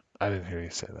 okay, I didn't hear you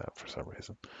say that for some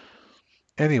reason.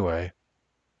 Anyway,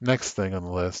 next thing on the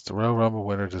list, the Royal Rumble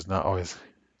winner does not always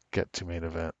get to main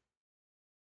event.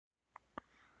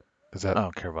 Is that? I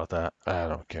don't care about that. I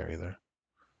don't care either.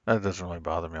 That doesn't really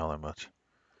bother me all that much.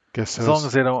 Guess As long who's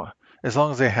as they don't, as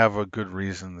long as they have a good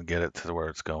reason to get it to where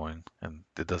it's going, and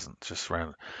it doesn't just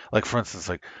random. Like for instance,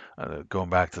 like going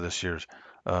back to this year's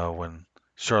when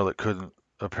Charlotte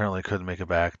apparently couldn't make it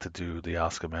back to do the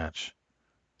Asuka match,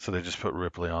 so they just put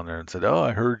Ripley on there and said, "Oh,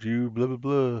 I heard you, blah blah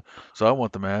blah." So I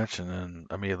want the match, and then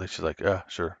immediately she's like, "Yeah,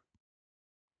 sure."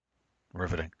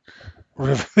 Riveting.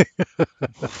 Riveting.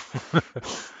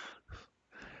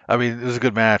 I mean, it was a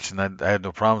good match, and I had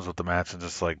no problems with the match, and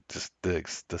just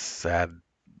the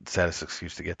saddest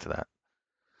excuse to get to that.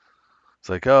 It's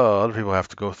like, oh, other people have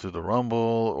to go through the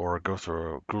Rumble or go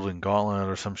through a grueling gauntlet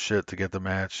or some shit to get the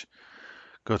match,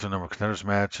 go through a number of contenders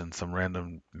match and some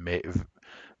random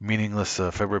meaningless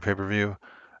February pay-per-view,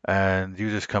 and you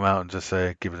just come out and just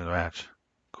say, give it a match.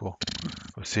 Cool.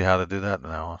 We'll see how to do that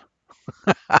now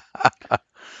on.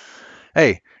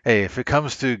 Hey, if it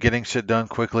comes to getting shit done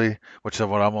quickly, which is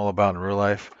what I'm all about in real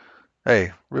life,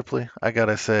 hey, Ripley, I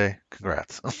gotta say,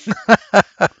 congrats.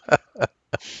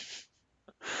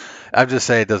 I'm just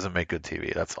saying it doesn't make good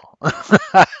TV, that's all.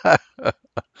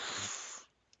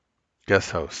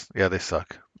 Guest hosts, yeah, they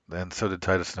suck. And so did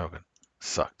Titus Snogan.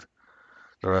 Sucked.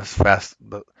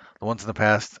 The ones in the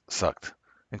past sucked,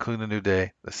 including the New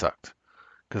Day. They sucked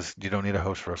because you don't need a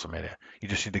host for WrestleMania. You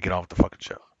just need to get on with the fucking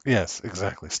show. Yes,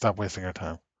 exactly. Stop wasting our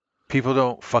time. People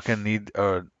don't fucking need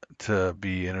to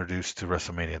be introduced to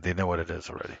WrestleMania. They know what it is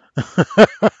already.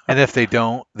 And if they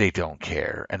don't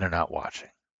care, and they're not watching.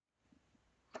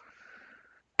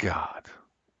 God.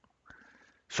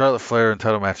 Charlotte Flair in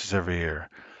title matches every year.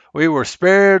 We were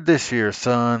spared this year,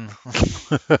 son.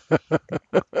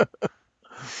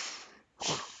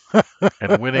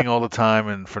 And winning all the time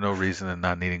and for no reason and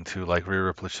not needing to, like Rhea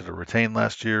Ripley should have retained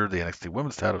last year, the NXT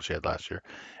Women's title she had last year.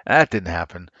 And that didn't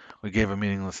happen. We gave a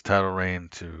meaningless title reign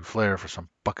to Flair for some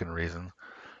fucking reason.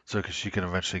 So she can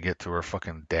eventually get to her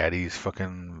fucking daddy's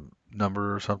fucking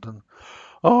number or something.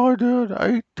 Oh, I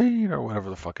did 18 or whatever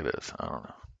the fuck it is. I don't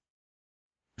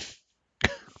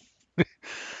know.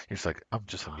 He's like, I'm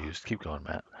just amused. Keep going,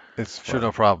 Matt. It's Sure, no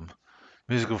funny. problem.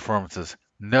 Musical performances.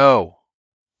 No.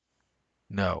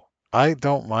 No. I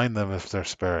don't mind them if they're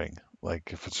sparing.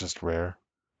 Like if it's just rare.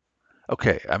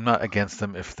 Okay, I'm not against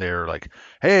them if they're like,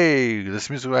 hey, this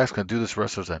musical act's gonna do this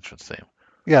wrestler's entrance theme.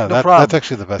 Yeah, No that's problem,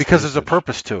 actually the best because there's a usage.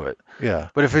 purpose to it. Yeah.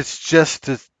 But if it's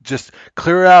just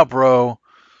clear it out, bro.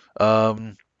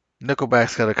 Um,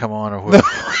 Nickelback's got to come on or whoever.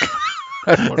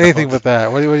 I don't know. Anything but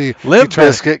that. What are you Limp trying?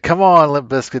 Bizkit, come on, Limp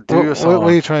Bizkit, do your What are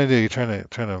song. you trying to do? You trying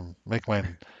to make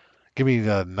mine? Give me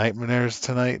nightmares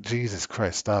tonight? Jesus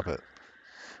Christ! Stop it.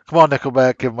 Come on,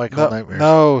 Nickelback, give Michael No, nightmares.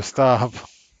 no, stop.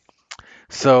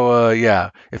 So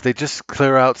yeah, if they just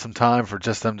clear out some time for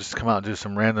just them just to come out and do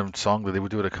some random song that they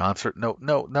would do at a concert, no,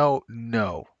 no, no,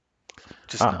 no,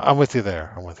 just no. I'm with you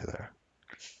there. I'm with you there.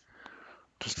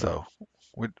 Just no. So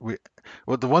we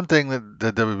well the one thing that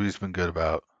WWE's been good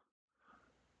about,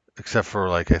 except for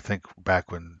like I think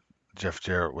back when Jeff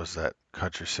Jarrett was that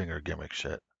country singer gimmick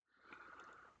shit.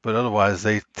 But otherwise,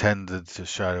 they tended to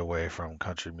shy away from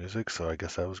country music, so I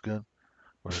guess that was good.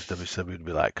 Whereas WCW would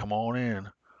be like, "Come on in,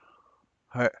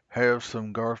 have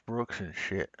some Garth Brooks and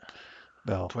shit,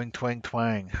 No, twang twang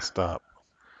twang." stop.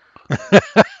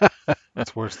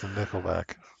 That's worse than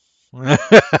Nickelback.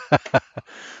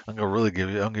 I'm gonna give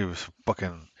you some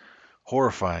fucking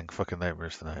horrifying fucking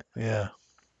nightmares tonight. Yeah.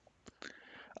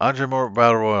 Andre Moore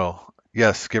Battle Royal.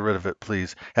 Yes, get rid of it,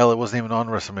 please. Hell, it wasn't even on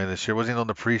WrestleMania this year. It wasn't even on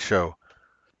the pre-show.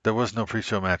 There was no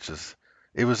pre-show matches.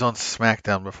 It was on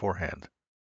SmackDown beforehand.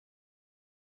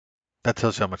 That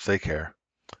tells you how much they care.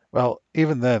 Well,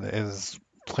 even then, it is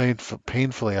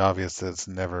painfully obvious that it's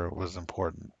never was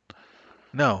important.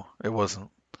 No, it wasn't.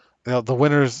 The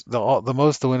winners, the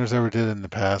most the winners ever did in the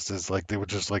past is like they would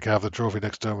just like have the trophy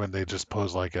next to them and they just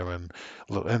pose like him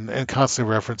and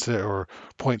constantly reference it or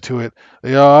point to it.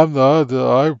 Yeah,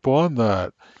 I won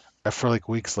that. For like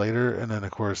weeks later, and then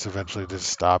of course eventually just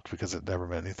stopped because it never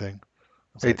meant anything.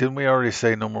 It's Hey, like, didn't we already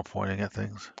say no more pointing at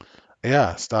things?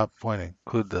 yeah, stop pointing,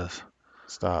 Include this.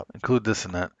 stop. Include this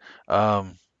and that.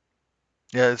 Um,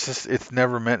 yeah, it's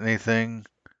never meant anything,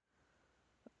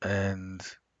 and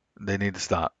they need to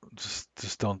stop.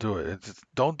 Just don't do it.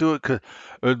 Don't do it because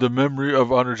the memory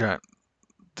of Honor Giant.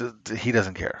 He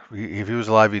doesn't care. If he was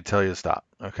alive, he'd tell you to stop.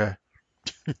 Okay,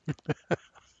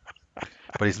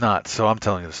 but he's not, so I'm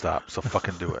telling you to stop. So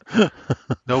fucking do it.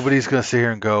 Nobody's gonna sit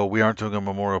here and go, we aren't doing a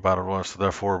memorial battle royal, so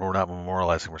therefore we're not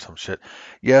memorializing or some shit.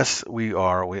 Yes, we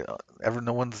are.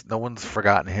 No one's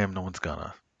forgotten him. No one's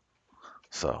gonna.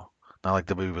 So not like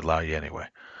WWE would allow you anyway.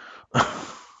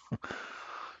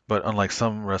 But unlike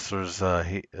some wrestlers,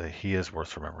 he is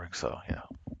worth remembering. So yeah.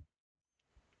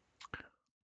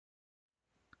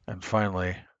 And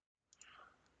finally,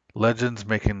 legends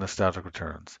making nostalgic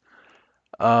returns.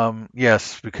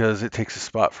 Yes, because it takes a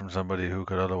spot from somebody who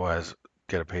could otherwise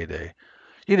get a payday.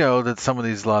 You know that a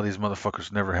lot of these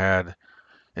motherfuckers never had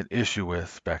an issue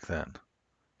with back then.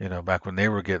 You know, back when they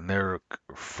were getting their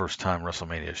first time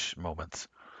WrestleMania moments.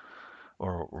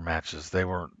 or matches. They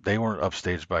weren't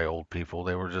upstaged by old people.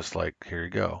 They were just like, here you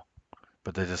go.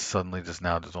 But they just suddenly just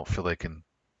now just don't feel they can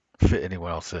fit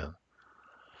anyone else in.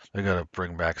 They got to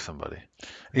bring back somebody.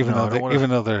 Even No, though I don't they, want to. even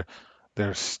though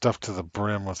they're stuffed to the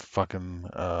brim with fucking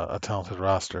a talented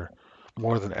roster,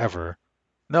 more than ever.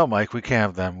 No, Mike, we can't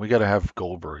have them. We got to have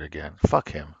Goldberg again. Fuck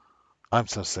him. I'm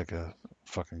so sick of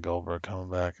fucking Goldberg coming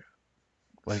back.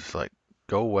 It's Like just like,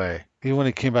 go away. even when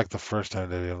he came back the first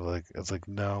time, it's like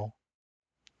no.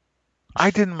 I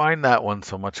didn't mind that one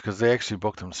so much because they actually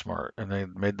booked him smart and they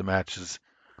made the matches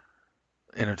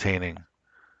entertaining.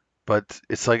 But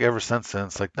it's like ever since then,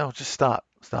 it's like, no, just stop,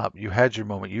 stop. You had your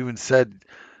moment. You even sounded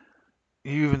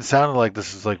like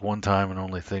this is like one time and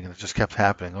only thing, and it just kept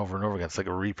happening over and over again. It's like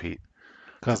a repeat.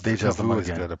 It's a deja Because the vu money's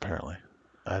again. good apparently.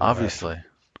 I know that. Obviously,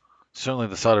 certainly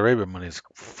the Saudi Arabia money is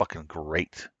fucking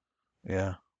great.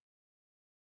 Yeah.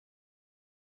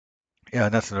 Yeah,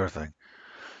 and that's another thing.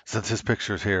 Since his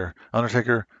picture's here,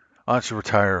 Undertaker, why don't you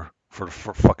retire for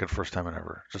fucking first time in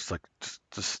ever? Just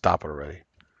stop it already.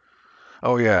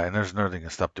 Oh yeah, and there's another thing to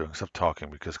stop doing. Stop talking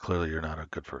because clearly you're not a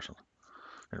good person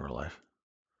in real life.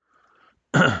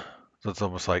 So it's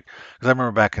almost like, because I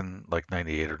remember back in like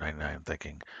 '98 or '99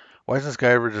 thinking, why doesn't this guy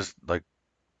ever just like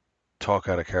talk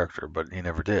out of character? But he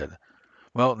never did.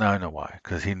 Well, now I know why.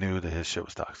 Because he knew that his shit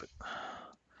was toxic.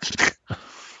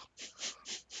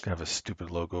 Gonna have a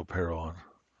stupid logo apparel on.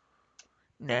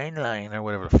 Nine line or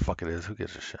whatever the fuck it is. Who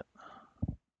gives a shit?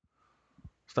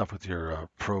 Stop with your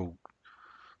pro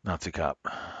Nazi cop.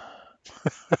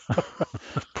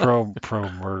 Pro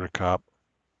murder cop.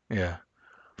 Yeah.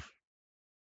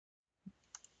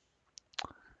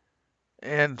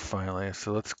 And finally,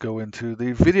 so let's go into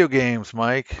the video games,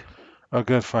 Mike. Oh,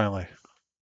 good. Finally.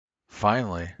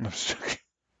 Finally. No, I'm just joking.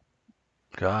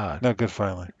 God. No, good.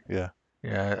 Finally. Yeah.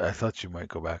 Yeah, I thought you might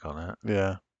go back on that.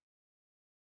 Yeah.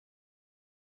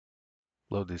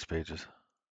 Load these pages.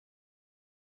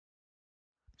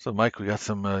 So, Mike, we got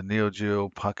some Neo Geo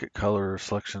Pocket Color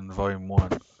Selection Volume 1.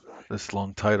 This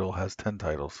long title has 10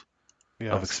 titles of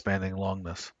Yes. expanding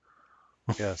longness.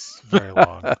 Yes. Very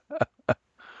long.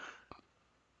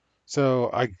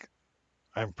 So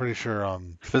I'm pretty sure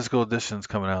Physical edition's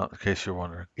coming out, in case you're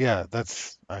wondering. yeah,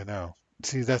 I know.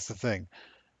 See, that's the thing.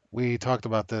 We talked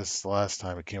about this the last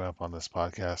time it came up on this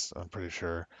podcast, I'm pretty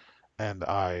sure, and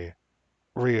I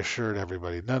reassured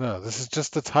everybody, no, no, this is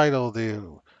just the title they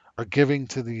are giving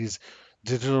to these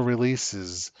digital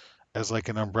releases as like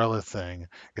an umbrella thing.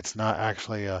 It's not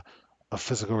actually a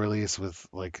physical release with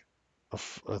like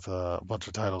with a bunch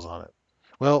of titles on it.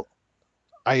 Well,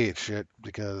 I ate shit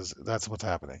because that's what's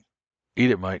happening.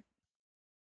 Eat it, Mike.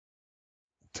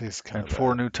 Tastes kind And of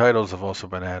 4 bad. new titles have also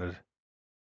been added,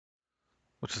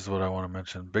 which is what I want to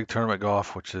mention. Big Tournament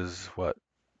Golf, which is what?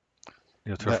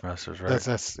 Turf That Masters, right?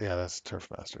 that's Turf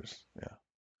Masters.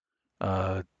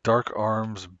 Yeah. Dark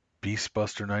Arms Beast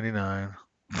Buster 99.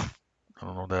 I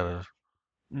don't know what that is.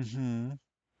 Mm-hmm.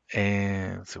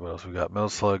 And let's see what else we got. Metal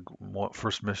Slug,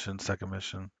 first mission, second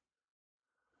mission,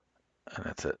 and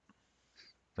that's it.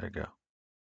 There you go.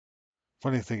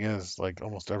 Funny thing is, like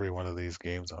almost every one of these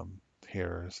games on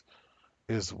here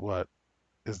is what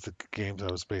is the games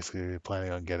I was basically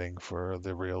planning on getting for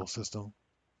the real system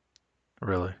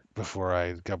Really. before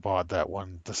I got bought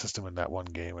the system in that one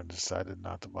game and decided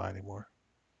not to buy anymore.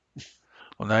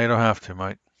 Well, now you don't have to,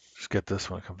 Mike. Just get this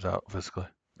when it comes out physically.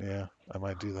 Yeah, I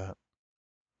might do that.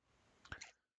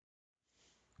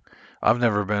 I've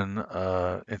never been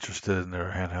interested in their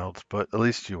handhelds, but at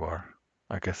least you are.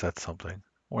 I guess that's something.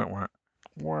 Weren't.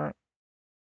 Mwah.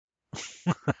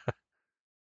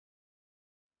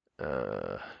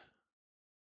 Uh,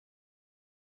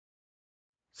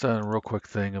 so a real quick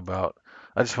thing about.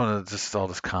 I just wanted to just all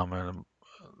this comment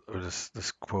or this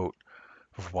quote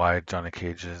of why Johnny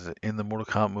Cage is in the Mortal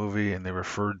Kombat movie, and they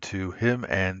referred to him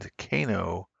and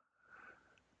Kano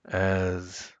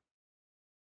as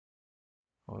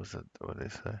what was it? What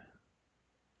did they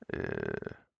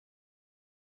say?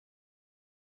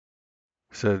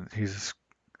 Said he's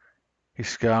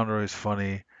scoundrel, he's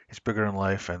funny, he's bigger in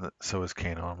life, and so is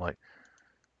Kano. I'm like,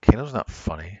 Kano's not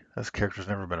funny. This character's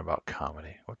never been about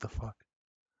comedy. What the fuck?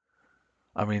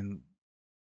 I mean,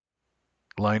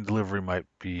 line delivery might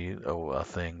be a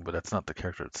thing, but that's not the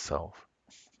character itself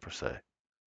per se.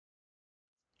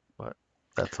 But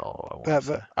that's all I want That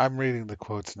to I'm reading the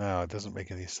quotes now. It doesn't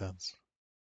make any sense.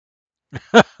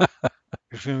 say.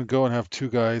 If you're gonna go and have two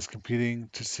guys competing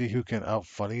to see who can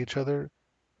outfunny each other,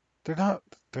 they're not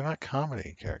they're not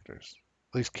comedy characters.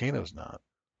 At least Kano's not.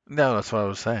 No, that's what I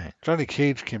was saying. Johnny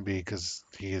Cage can be because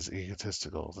he is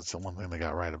egotistical. That's the one thing they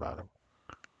got right about him.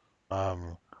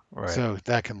 Um, Right. so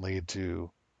that can lead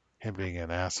to, him being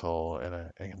an asshole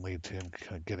and lead to him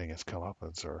kind of getting his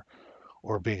comeuppance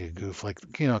or being a goof, like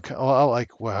I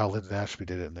like how Lyndon Ashby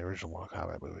did it in the original Mortal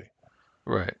Kombat movie,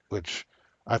 Right. which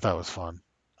I thought was fun.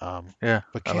 Yeah,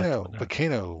 But I liked him in Kano, but there.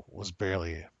 Kano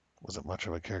wasn't much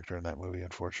of a character in that movie,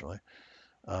 unfortunately.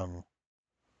 Um,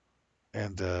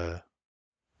 and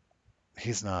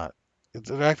he's not.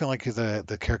 They're acting like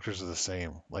the characters are the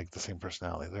same, like the same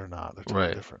personality. They're not. They're totally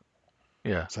Right. different.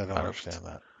 Yeah. So I don't I don't. understand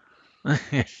that.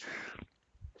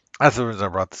 That's the reason I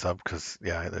brought this up because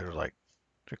yeah, they're like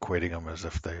equating them as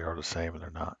if they are the same and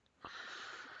they're not.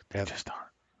 They And just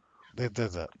they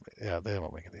did that. Yeah, they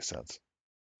don't make any sense.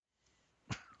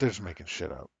 They're just making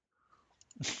shit up.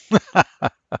 aren't.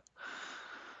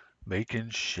 Making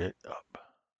shit up.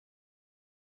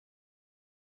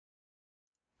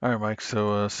 All right, Mike.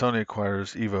 So Sony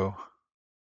acquires Evo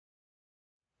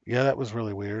Yeah, that was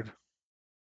really weird.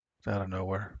 out of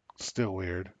nowhere. Still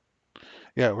weird.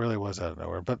 Yeah, it really was out of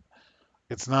nowhere. But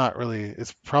it's not really.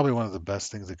 It's probably one of the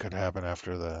best things that could happen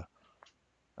after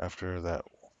that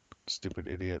stupid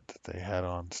idiot that they had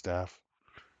on staff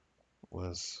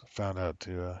was found out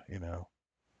to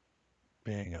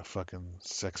being a fucking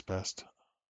sex pest.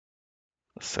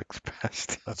 Sex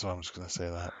pest. That's what I'm just gonna say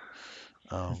that.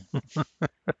 Um,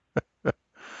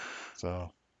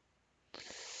 so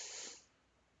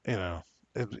you know,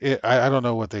 I don't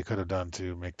know what they could have done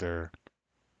to make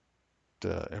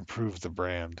to improve the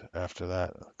brand after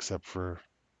that, except for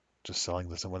just selling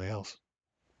to somebody else.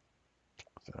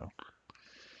 So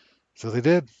so they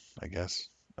did, I guess.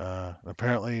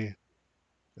 Apparently,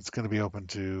 it's going to be open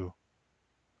to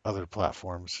other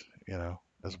platforms,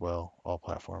 as well, all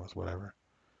platforms, whatever.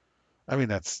 I mean,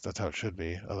 that's how it should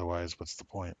be. Otherwise, what's the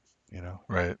point, you know?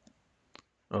 Right.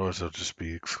 Otherwise, it'll just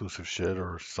be exclusive shit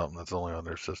or something that's only on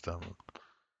their system.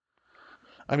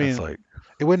 I That's mean, like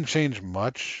it wouldn't change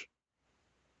much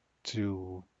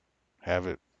to have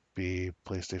it be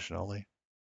PlayStation only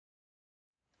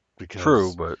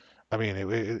true, because, but I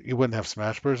mean, you wouldn't have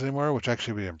Smash Bros. Anymore, which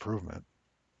actually would be an improvement,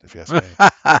 if you ask me.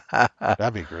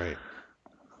 That'd be great.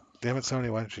 Damn it,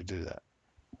 Sony, why don't you do that?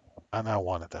 I now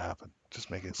want it to happen. Just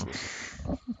make it exclusive.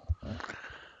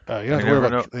 You don't have we to worry never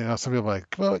about, know. some people are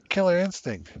like, well, Killer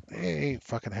Instinct. They ain't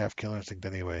fucking have Killer Instinct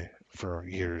anyway for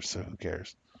years, so who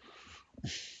cares?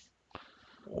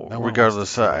 No one wants to Regardless,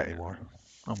 see that anymore.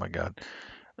 oh my God,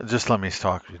 just let me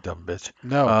talk, you dumb bitch.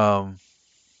 No. Um,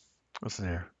 listen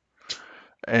here,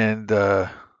 and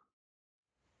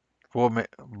well,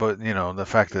 but the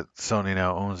fact that Sony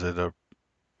now owns it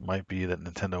might be that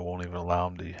Nintendo won't even allow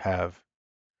them to have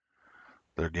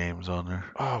their games on there.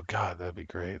 Oh God, that'd be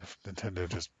great if Nintendo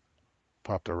just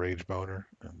popped a rage boner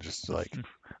and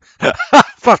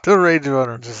Fuck the Rage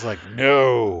Runner.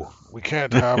 no, we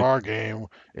can't have our game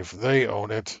if they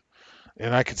own it.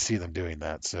 And I could see them doing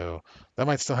that, so that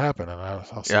might still happen. And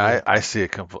I'll Yeah, say, I see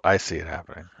it. I see it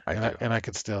happening. I and do. I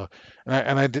could still,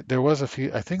 and I did. There was a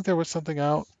few. I think there was something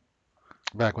out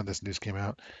back when this news came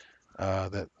out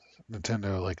that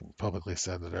Nintendo like publicly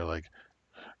said that they're like,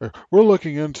 we're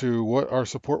looking into what our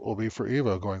support will be for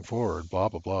Evo going forward. Blah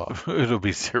blah blah. It'll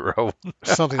be zero.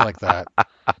 Something like that.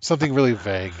 Something really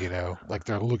vague, like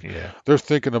Yeah. they're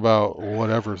thinking about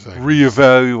whatever things.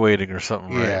 Reevaluating or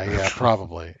something, right? Yeah, yeah,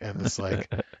 probably. And it's like,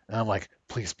 and I'm like,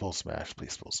 please pull Smash.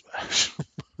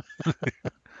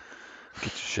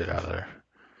 Get your shit out of there.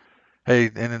 Hey,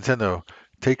 and Nintendo,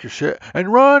 take your shit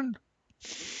and run.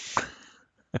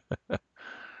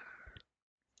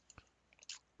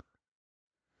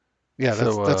 Yeah,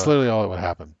 that's So, that's literally all that would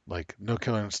happen. Like no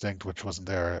Killer Instinct, which wasn't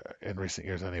there in recent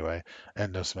years anyway,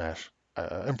 and no Smash.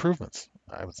 Improvements,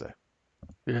 I would say.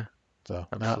 yeah, So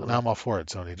now absolutely. I'm all for it,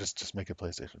 Sony. Just make it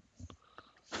PlayStation.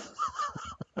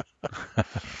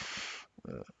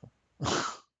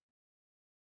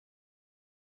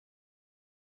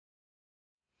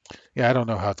 Yeah, I don't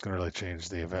know how it's going to really change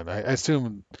the event. I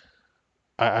assume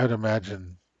I would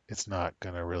imagine it's not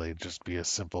going to really just be a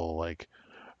simple like,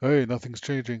 hey, nothing's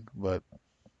changing, but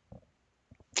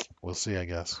we'll see, I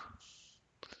guess.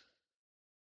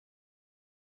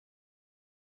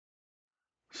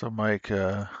 So, Mike,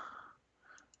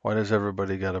 why does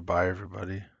everybody got to buy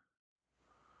everybody?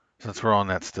 Since we're on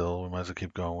that still, we might as well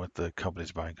keep going with the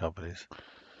companies buying companies.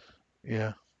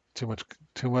 Yeah, too much,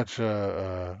 too much,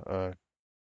 too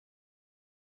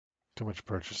much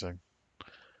purchasing,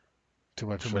 too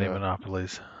Too much. many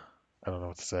monopolies. I don't know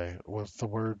what to say. What's the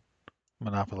word?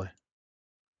 Monopoly.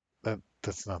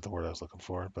 That's not the word I was looking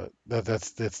for, but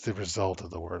that's the result of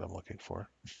the word I'm looking for.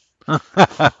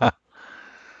 I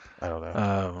don't know.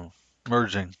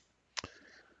 Merging.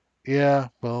 Yeah,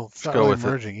 well, it's Let's not go really with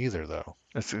it. merging either, though.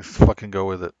 Let's fucking go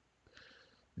with it.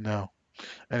 No.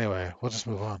 Anyway, we'll just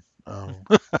move on.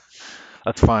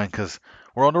 That's fine because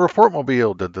we're on the report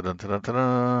mobile. Da, da, da, da, da, da,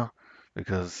 da,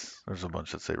 because there's a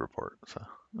bunch that say report. So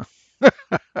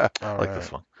All like right.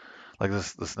 this one. Like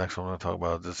this next one I'm going to talk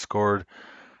about. Discord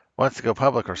wants to go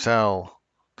public or sell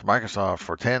to Microsoft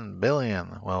for 10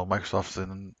 billion. Well, Microsoft's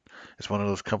in. It's one of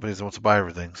those companies that wants to buy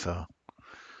everything. So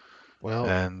Well,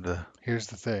 and here's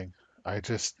the thing. I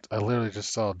literally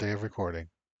just saw a day of recording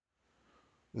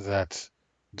that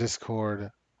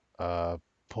Discord uh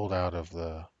pulled out of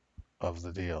the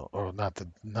deal, or not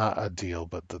a deal,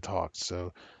 but the talks.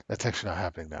 So that's actually not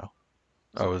happening now.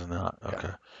 oh, So it's not yeah.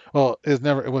 okay. Well, it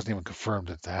wasn't even confirmed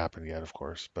it to happen yet, of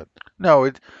course, but No,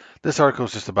 this article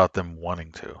is just about them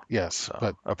wanting to. yes, So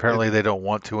but it apparently they don't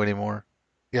want to anymore.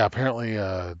 yeah, apparently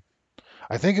I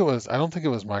don't think it was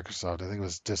Microsoft. I think it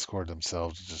was Discord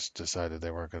themselves just decided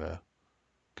they weren't gonna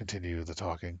continue the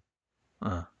talking.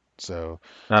 Uh, So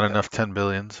Not uh, enough 10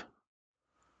 billions.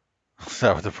 Is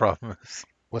that what the problem is?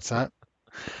 what's that?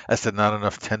 I said not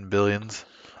enough 10 billions.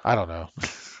 I don't know.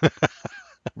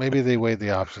 Maybe they weighed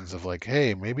the options of like,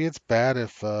 hey, maybe it's bad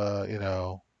if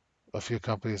a few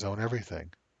companies own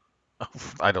everything.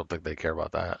 I don't think they care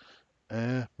about that.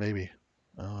 Maybe.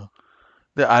 Uh,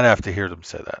 I'd have to hear them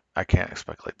say that. I can't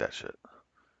speculate that shit.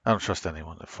 I don't trust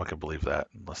anyone to fucking believe that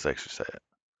unless they actually say it.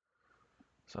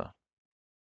 So,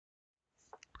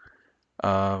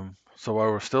 so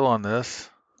while we're still on this,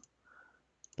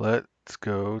 let's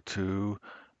go to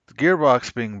the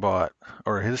Gearbox being bought,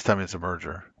 or this time it's a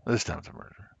merger. This time it's a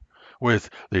merger with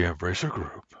the Embracer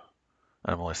Group.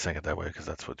 I'm only saying it that way because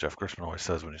that's what Jeff Gerstmann always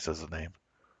says when he says the name.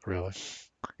 really?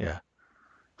 Yeah,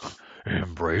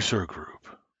 Embracer Group,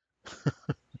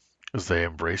 because they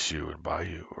embrace you and buy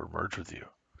you or merge with you.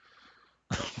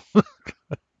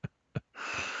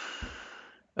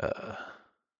 Uh,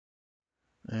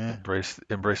 Eh,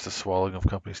 embrace the swallowing of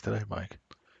companies today, Mike.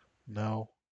 no.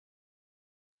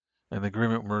 And the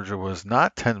agreement merger was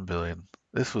not 10 billion.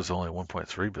 This was only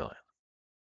 1.3 billion.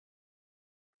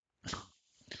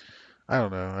 I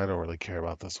don't know. I don't really care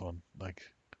about this one. Like,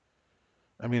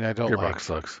 I mean, I don't Gearbox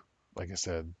sucks. like I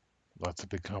said, lots of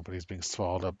big companies being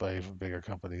swallowed up by even bigger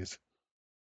companies.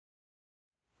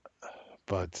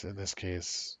 But in this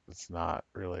case, it's not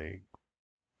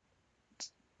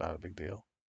a big deal.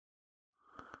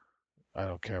 I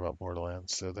don't care about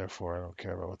Borderlands, so therefore I don't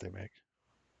care about what they make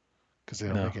because they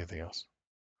don't No, make anything else.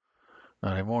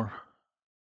 not anymore.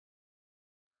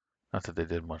 Not that they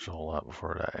did much a whole lot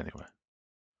before that anyway.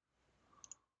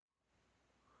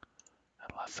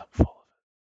 Unless I'm full of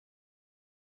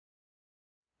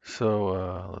it.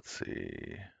 So let's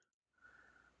see.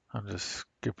 I'm just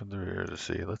skipping through here to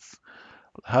see.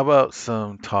 How about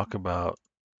some talk about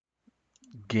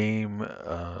game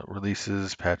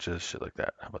releases, patches, shit like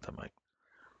that. How about that, Mike?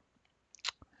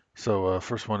 So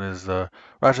first one is Ratchet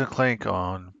and Clank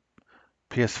on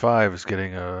PS5 is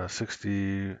getting a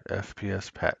 60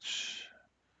 FPS patch,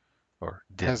 or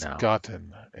did Has now.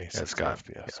 gotten a Yeah, it's 60 gotten.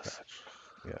 FPS Yes, patch.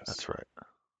 Yes. that's right.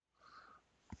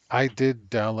 I did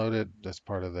download it as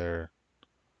part of their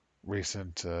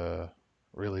recent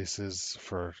releases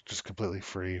for just completely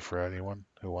free for anyone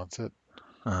who wants it.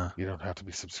 Uh, You don't have to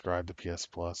be subscribed to PS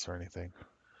Plus or anything.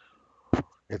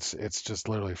 It's just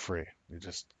literally free.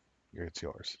 It's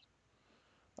yours.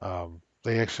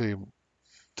 They actually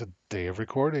today of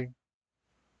recording,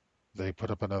 they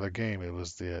put up another game.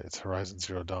 It's Horizon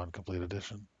Zero Dawn Complete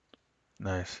Edition.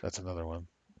 nice. That's another one.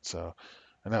 So,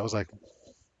 and that was like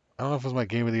I don't know if it was my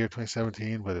game of the year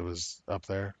 2017, but it was up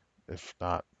there, if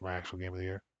not my actual game of the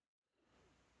year.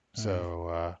 Mm.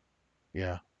 So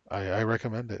yeah, I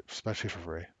recommend it, especially for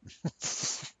free.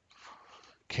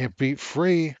 Can't beat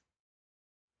free,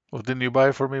 Well, didn't you buy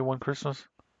it for me one Christmas?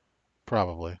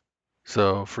 probably.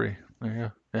 So free. There you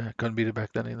go. Yeah, couldn't beat it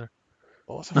back then either.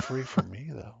 Well, it wasn't free for me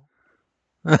though.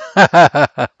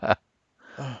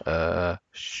 Ugh.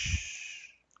 Shh.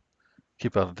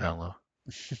 Keep on the down low.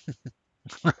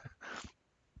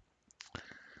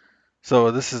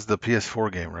 So this is the PS4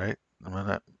 game, right? Am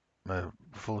I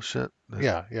full of shit?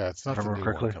 Yeah, yeah, it's If not I the remember new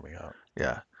one correctly. coming out.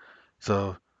 Yeah.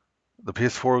 So the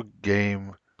PS4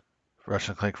 game, Ratchet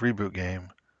and Clank reboot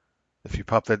game, if you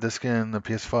pop that disc in the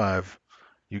PS5,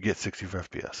 you get 60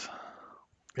 FPS.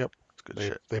 Yep, It's good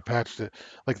shit. they patched it.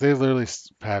 Like they literally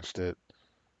patched it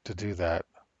to do that.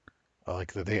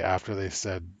 Like the day after they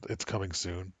said it's coming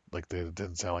soon. Like they it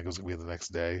didn't sound like it was gonna be the next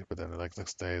day, but then the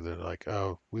next day they're like,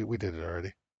 oh, we did it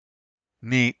already.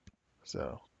 Neat.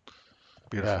 So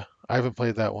yeah, Beautiful. I haven't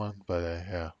played that one, but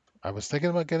yeah, I was thinking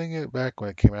about getting it back when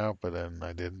it came out, but then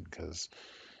I didn't because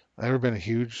I've never been a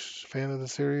huge fan of the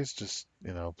series. Just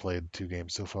played two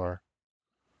games so far.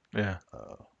 Yeah.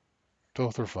 Uh,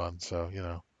 both were fun. So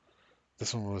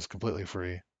this one was completely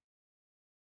free.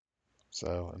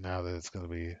 So now that it's going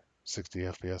to be 60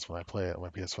 FPS when I play it on my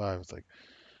PS5, it's like,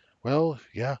 well,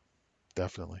 yeah,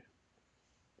 definitely.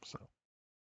 So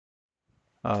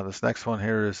This next one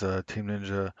here is Team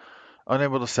Ninja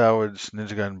unable to salvage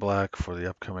Ninja Gaiden Black for the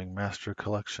upcoming Master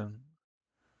Collection.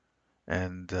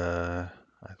 And I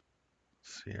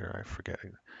see here, I forget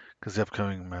because the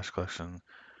upcoming Master Collection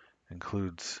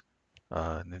includes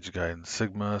Ninja Gaiden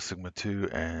Sigma, Sigma 2,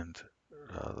 and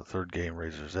the third game,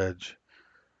 Razor's Edge,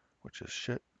 which is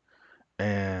shit.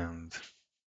 And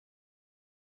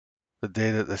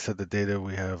they said the data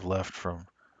we have left from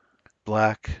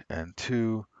Black and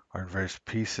 2 are in various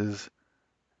pieces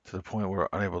to the point where we're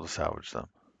unable to salvage them,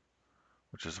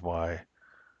 which is why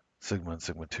Sigma and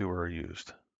Sigma 2 were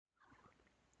used.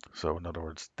 So, in other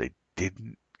words, they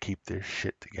didn't keep their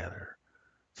shit together,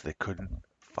 so they couldn't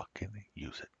fucking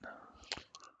use it.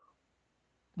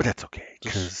 But that's okay,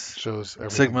 just because shows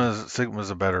everything. Sigma's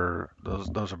a better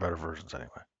those are better versions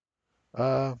anyway.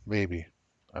 Maybe.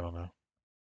 I don't know.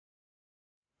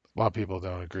 A lot of people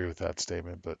don't agree with that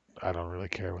statement, but I don't really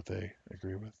care what they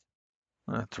agree with.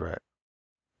 That's right.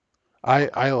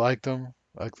 I liked them.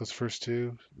 I like those first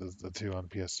two, the two on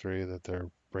PS3 that they're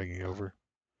bringing over.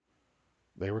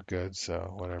 They were good,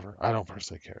 so whatever. I don't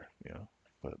personally care.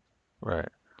 But Right.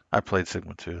 I played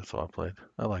Sigma 2, that's all I played.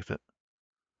 I liked it.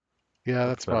 yeah, Looked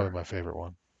that's probably better. my favorite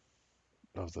one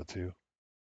of the two.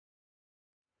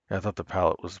 Yeah, I thought the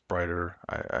palette was brighter.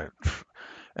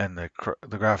 And the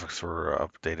graphics were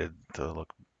updated to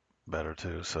look better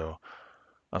too. So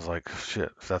I was like,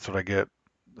 shit, if that's what I get,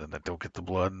 then I don't get the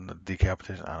blood and the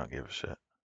decapitation. I don't give a shit.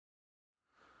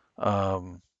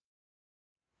 Um,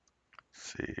 let's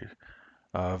see.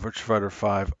 Virtua Fighter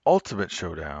 5 Ultimate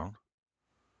Showdown,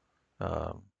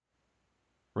 um,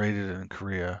 rated in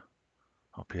Korea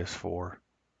on PS4.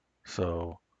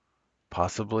 So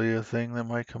possibly a thing that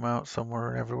might come out somewhere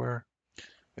and everywhere.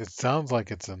 It sounds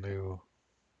like it's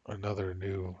another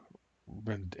new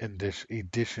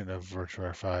edition of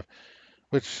Virtua 5,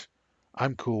 which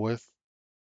I'm cool with.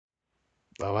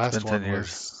 The It's last been 10 one years.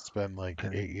 was spent like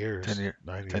 10, 10 8 years, year,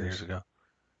 9 10 years years. ago.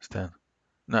 It's 10.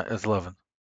 No, it's 11.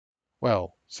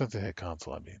 Well, since it hit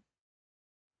console, I mean.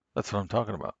 That's what I'm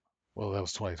talking about. Well, that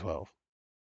was 2012.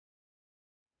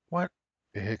 What?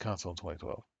 It hit console in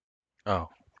 2012. Oh,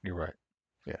 you're right.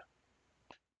 Yeah,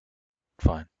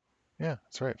 Fine. yeah,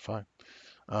 that's right. Fine.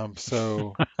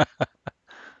 So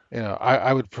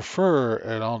I would prefer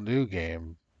an all new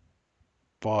game,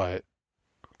 but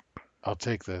I'll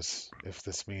take this if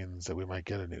this means that we might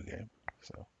get a new game.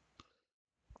 So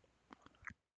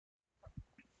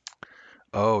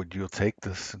Oh, you'll take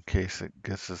this in case it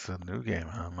gets us a new game,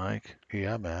 huh, Mike?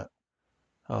 yeah, Matt.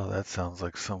 Oh, that sounds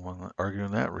like someone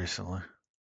arguing that recently.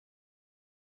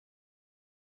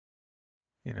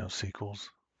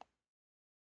 Sequels.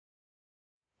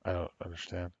 I don't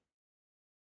understand.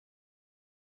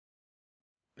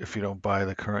 If you don't buy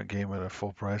the current game at a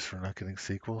full price for not getting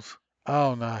sequels.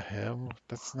 Oh, not him.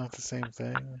 That's not the same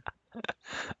thing.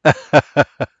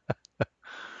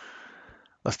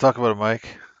 Let's talk about it,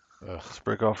 Mike. Ugh. Let's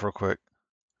break off real quick.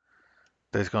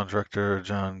 Days Gone director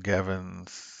John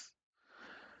Gavin's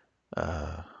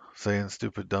uh, saying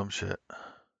stupid dumb shit.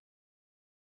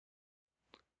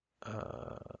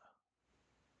 Uh,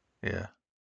 yeah,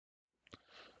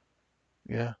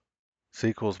 Yeah.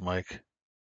 sequels, Mike.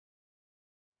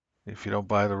 If you don't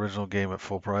buy the original game at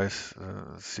full price,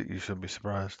 you shouldn't be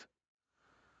surprised.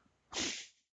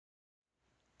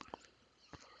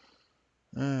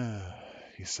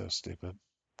 He's so stupid.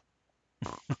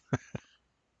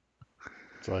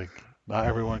 It's like not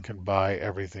everyone can buy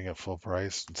everything at full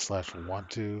price slash want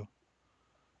to.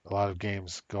 A lot of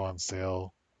games go on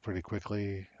sale pretty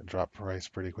quickly and drop price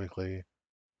pretty quickly.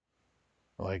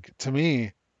 Like to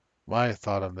me, my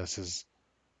thought on this is,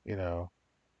 you know,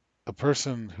 a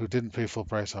person who didn't pay full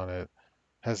price on it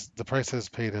has the price has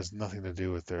paid has nothing to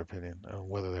do with their opinion and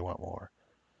whether they want more.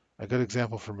 A good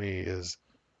example for me is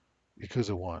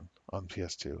Yakuza 1 on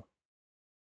PS2.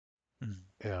 Mm.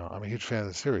 I'm a huge fan of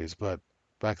the series, but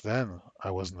back then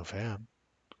I wasn't a fan.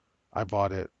 I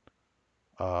bought it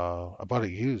I bought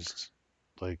it used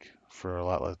like for a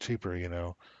lot less cheaper,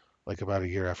 like about a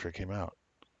year after it came out.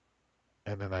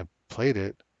 And then I played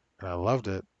it and I loved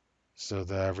it. So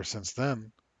that ever since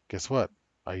then, guess what?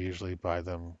 I usually buy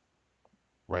them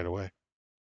right away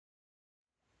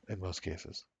in most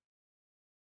cases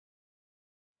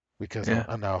because Yeah,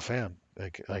 I'm now a fan.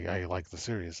 Like I like the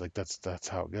series. Like that's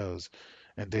how it goes.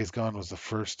 And Days Gone was the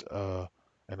first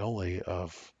and only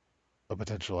of a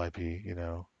potential IP,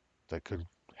 that could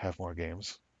have more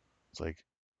games. It's like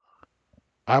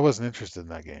I wasn't interested in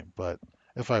that game, but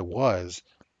if I was,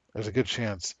 there's a good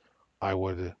chance I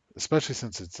would, especially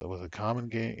since it was a common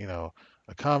game,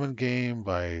 a common game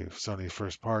by Sony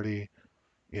first party,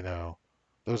 you know,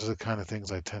 those are the kind of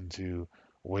things I tend to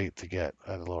wait to get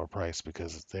at a lower price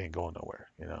because they ain't going nowhere.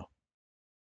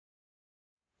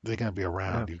 They're gonna be Yeah,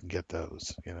 around, you can get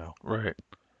those. right.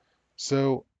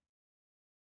 So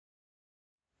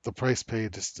the price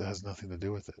paid just has nothing to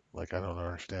do with it. Like I don't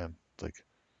understand. Like,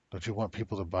 don't you want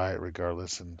people to buy it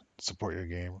regardless and support your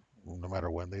game no matter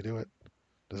when they do it?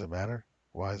 Does it matter?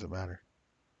 Why does it matter?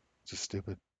 It's just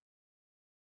stupid.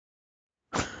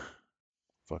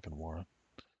 Fucking moron.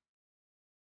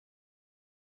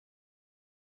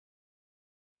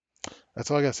 That's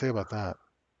all I gotta say about that.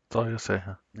 That's all you say,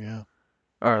 huh? Yeah.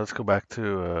 All right, let's go back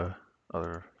to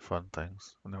other fun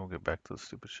things, and then we'll get back to the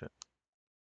stupid shit.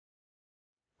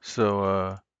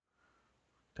 So,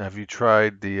 have you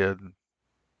tried the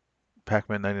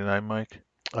Pac-Man 99 mic?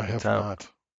 I It's have out.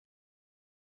 not.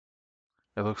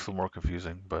 It looks a little more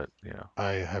confusing, but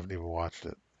I haven't even watched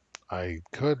it. I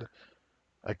could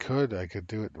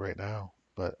do it right now,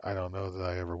 but I don't know that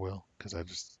I ever will because I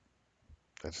just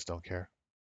don't care.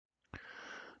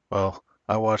 well,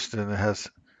 I watched it and it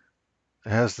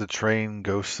has the train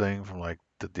ghost thing from like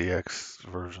the DX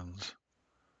versions,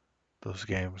 those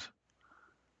games,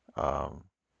 um,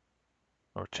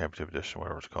 or Championship Edition,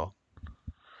 whatever it's called.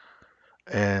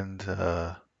 And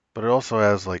but it also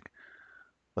has like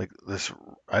this.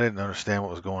 I didn't understand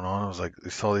what was going on. It was like you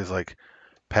saw these like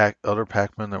other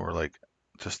Pac-Men that were like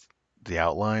just the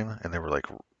outline, and they were like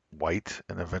white,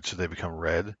 and eventually they become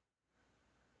red.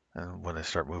 And when they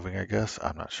start moving, I guess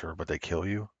I'm not sure, but they kill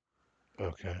you.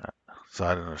 Okay. So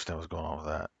I didn't understand what's going on with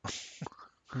that.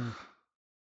 Hmm.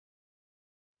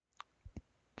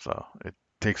 So it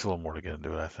takes a little more to get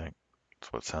into it, I think.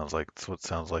 That's what it sounds like. That's what it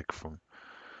sounds like from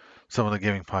some of the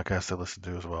gaming podcasts I listen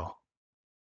to as well.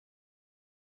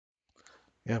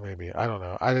 Yeah, maybe. I don't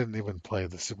know. I didn't even play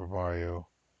the Super Mario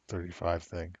 35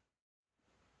 thing.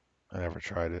 I never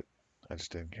tried it. I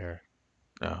just didn't care.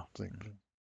 Yeah. Think, Mhm.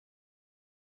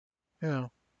 you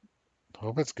know,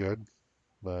 hope it's good,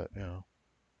 but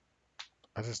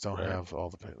I just don't Right. have all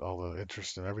the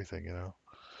interest in everything.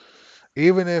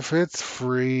 Even if it's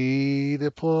free to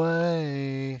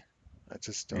play, I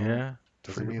just don't. Yeah.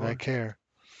 Free Doesn't to mean I play. care.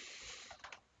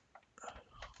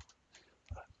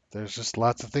 There's just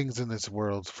lots of things in this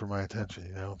world for my attention.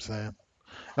 You know what I'm saying? Know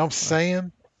what I'm Uh,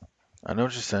 saying? I know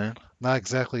what you're saying. Not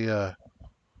exactly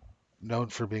known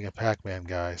for being a Pac-Man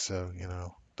guy, so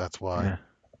that's why Yeah.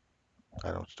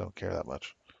 I don't care that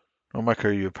much. Oh, Mike,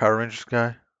 are you a Power Rangers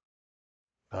guy?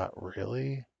 Not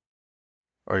really.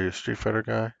 Are you a Street Fighter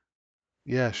guy?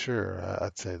 Yeah, sure.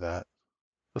 I'd say that.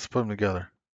 Let's put them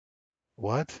together.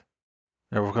 What?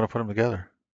 Yeah, we're gonna put them together.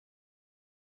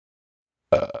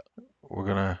 We're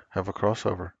gonna have a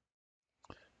crossover.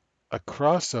 A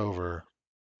crossover?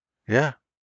 Yeah,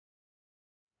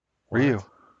 Ryu. What? Uh,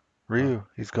 Ryu.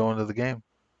 He's going to the game.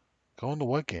 going to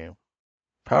what game?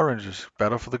 Power Rangers.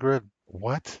 Battle for the Grid.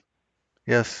 What?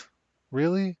 Yes.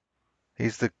 Really?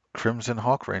 He's the Crimson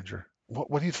Hawk Ranger.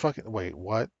 What are you fucking? Wait,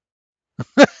 what?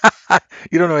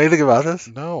 You don't know anything about this?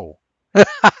 No.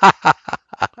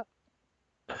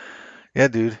 Yeah,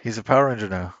 dude. He's a Power Ranger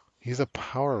now. He's a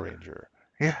Power Ranger.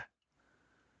 Yeah.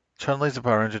 Chun-Li's a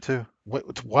Power Ranger too.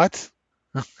 What?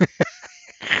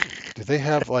 Do they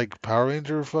have like Power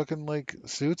Ranger fucking like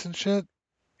suits and shit?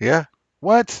 Yeah.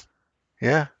 What?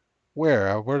 Yeah.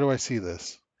 Where? Where do I see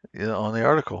this? Yeah, on the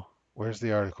article. Where's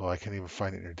the article? I can't even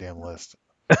find it in your damn list.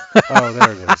 Oh,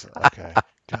 there it is. Okay.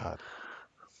 God.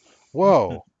 Whoa.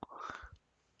 Yeah,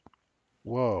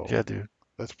 Whoa. dude.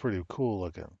 That's pretty cool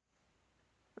looking.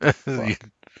 You, Fuck.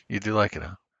 you do like it,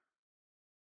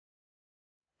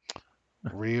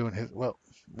 Ryu and his well,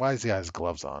 why does he have his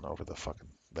gloves on over the fucking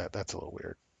that's a little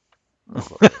weird. That's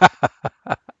a little weird.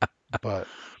 huh? But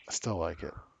I still like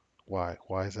it. Why?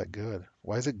 Why is that good?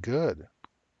 Why is it good?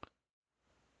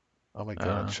 Oh my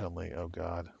God, I Chun-Li. Oh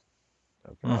God.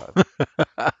 Oh don't God.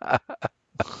 know.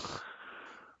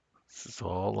 This is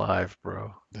all live,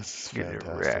 bro. This is Getting your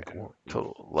fantastic.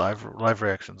 total live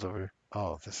reactions over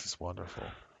Oh, this is wonderful.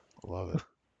 I love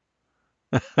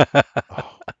it. here.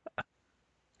 Oh,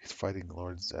 he's fighting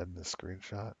Lord Zed in the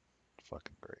screenshot.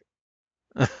 Fucking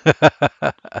great.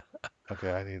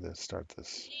 Okay, I need to start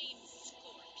this.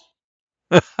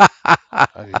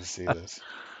 I need to see this.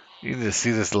 You need to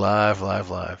see this live, live,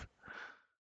 live.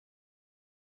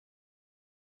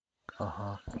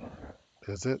 Uh-huh.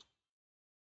 Is it?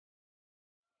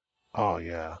 Oh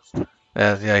yeah.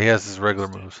 Yeah, yeah, he has his regular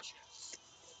moves.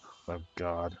 Oh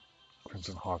God.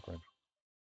 Crimson Hawk Ranger.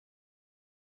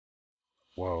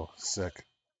 Whoa, sick.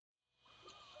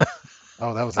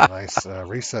 Oh, that was a nice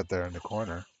reset there in the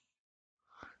corner.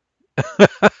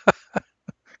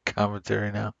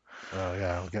 Commentary now. Oh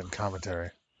yeah, we're getting commentary.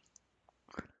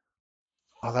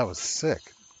 Oh, that was sick.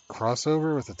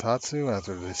 Crossover with the Tatsu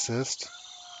after the assist.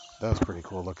 That was pretty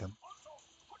cool looking.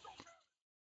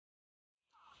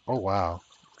 Oh wow.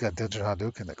 He's got Dejin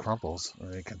Hadouken that crumples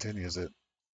and he continues it.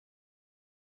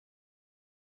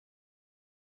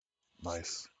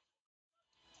 Nice.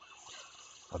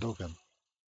 Hadouken.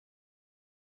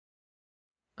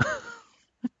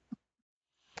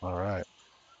 All right.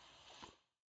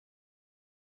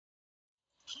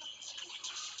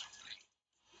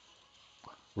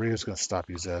 Ryu's gonna stop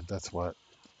you, Zed. That's what.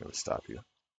 Gonna stop you.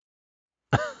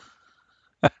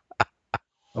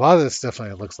 A lot of this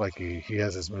definitely looks like he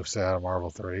has his moveset out of Marvel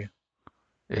 3.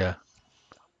 Yeah,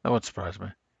 that wouldn't surprise me.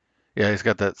 Yeah, he's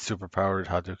got that super powered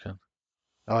Hadouken.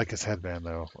 I like his headband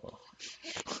though,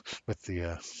 with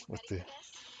the.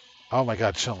 Oh my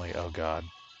God, Chun-Li. Oh God.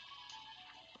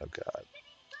 Oh God.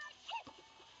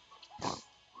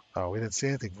 Oh, we didn't see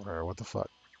anything from her. What the fuck?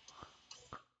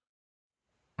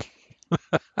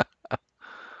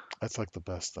 That's like the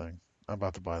best thing. I'm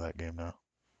about to buy that game now.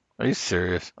 Are you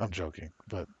serious? I'm joking,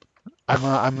 but I'm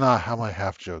not. I'm not. How am I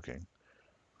half joking?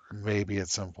 Maybe at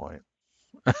some point.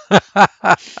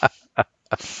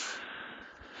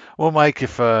 Well, Mike,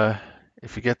 if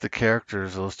you get the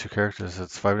characters, those two characters,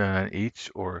 it's $5.99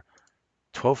 each or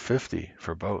 $12.50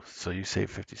 for both. So you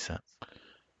save 50 cents.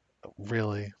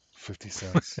 Really? 50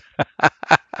 cents?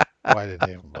 Why did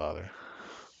they even bother?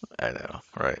 I know,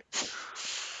 right?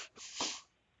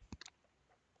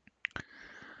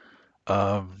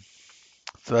 Um,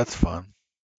 so that's fun.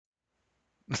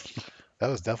 That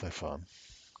was definitely fun.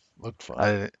 Looked fun.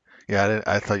 I didn't, yeah, I didn't,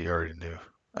 I thought you already knew.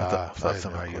 I Thought had no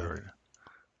somehow you clue. already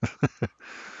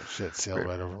Shit sailed great,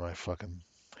 right over my fucking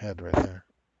head right there.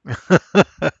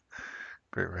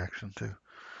 great reaction too.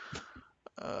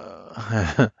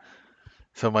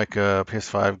 So Mike,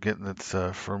 PS5 getting its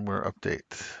firmware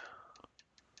update.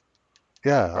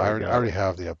 Yeah, Already I got it. already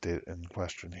have the update in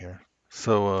question here.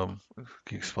 So can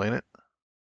you explain it?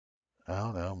 I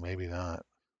don't know, maybe not.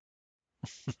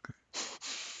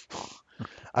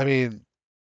 I mean,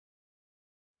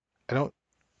 I don't.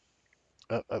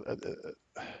 Uh, uh, uh,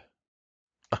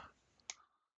 uh,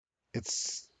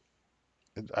 it's.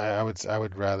 I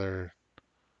would rather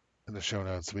in the show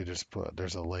notes we just put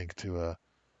there's a link to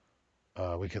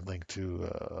a we could link to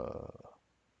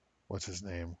what's his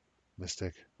name,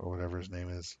 Mystic or whatever his name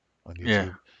is on Yeah.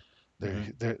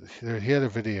 YouTube. Hmm. He had a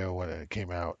video when it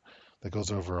came out that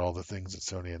goes over all the things that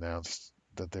Sony announced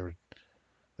that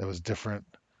was different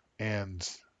and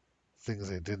things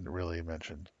they didn't really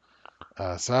mention.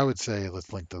 So I would say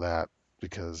let's link to that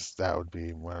because that would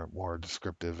be more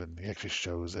descriptive and he actually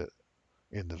shows it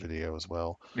in the video as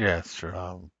well. Yeah, it's true.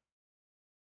 Um,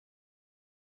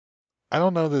 I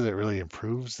don't know that it really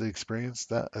improves the experience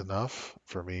that enough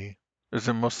for me. Is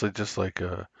it mostly just like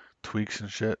tweaks and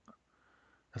shit?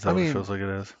 Is I that what it mean, feels like it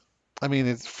is?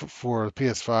 it's for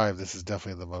PS5. This is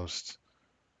definitely the most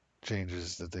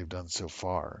changes that they've done so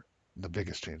far. The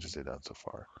biggest changes they've done so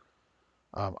far.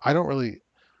 I don't really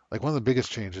like one of the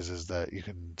biggest changes is that you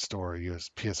can store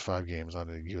PS5 games on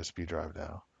a USB drive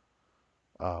now.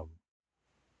 Um,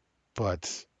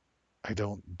 but I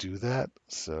don't do that,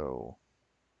 so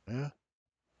yeah.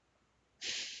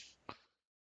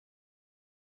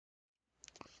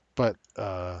 But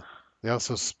they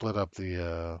also split up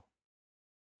the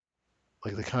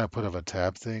like they kind of put up a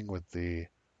tab thing with the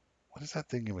what is that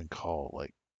thing even called?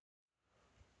 Like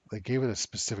they gave it a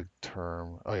specific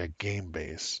term. Oh yeah, game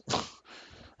base,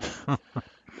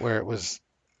 where it was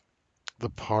the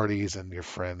parties and your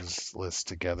friends list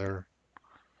together.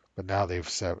 But now they've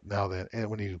set now that and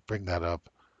when you bring that up,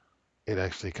 it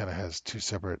actually kind of has two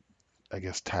separate, I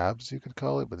guess, tabs you could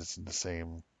call it, but it's in the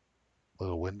same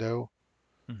little window.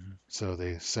 Hmm. So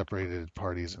they separated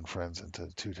parties and friends into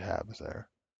two tabs there.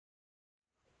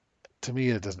 To me,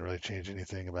 it doesn't really change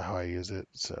anything about how I use it,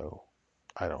 so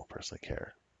I don't personally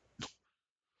care.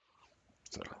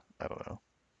 So I don't know.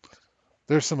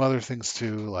 There's some other things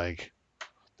too, like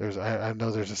I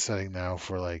know there's a setting now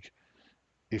for like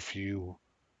if you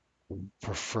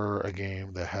prefer a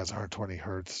game that has 120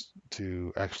 hertz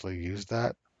to actually use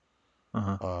that.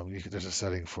 Uh-huh. There's a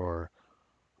setting for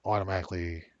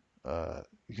automatically.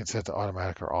 You can set to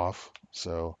automatic or off.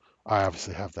 So I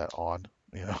obviously have that on.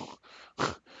 You know,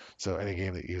 so any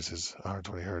game that uses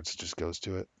 120 hertz just goes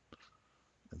to it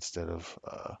instead of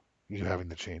you having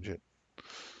to change it.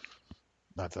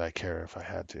 Not that I care if I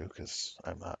had to, because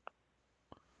I'm not.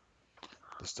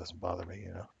 This doesn't bother me.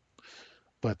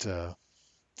 But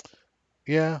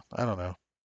Yeah, I don't know.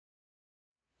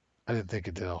 I didn't think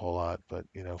it did a whole lot, but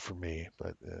for me.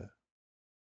 But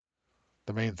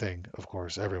the main thing, of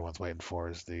course, everyone's waiting for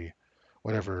is the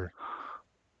whatever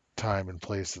time and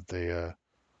place that they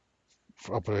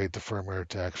update the firmware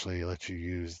to actually let you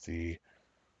use the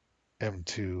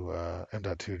M2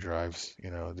 M.2 drives.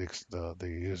 The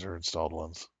user installed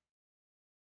ones.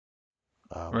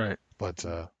 Um, Right. but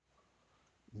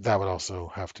that would also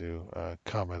have to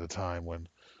come at a time when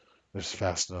there's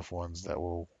fast enough ones that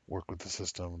will work with the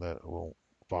system that will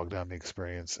bog down the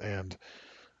experience, and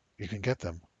you can get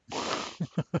them.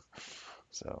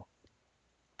 So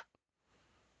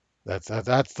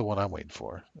that's the one I'm waiting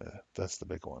for. That's the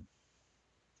big one.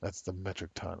 That's the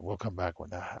metric ton. We'll come back when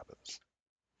that happens.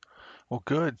 Well,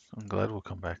 good. I'm glad we'll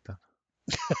come back then.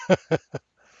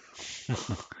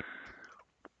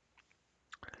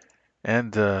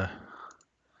 And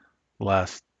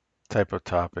last type of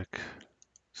topic,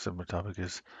 similar topic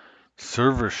is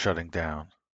servers shutting down.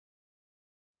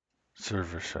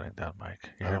 Servers shutting down, Mike.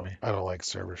 You hear me? I don't like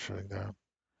servers shutting down.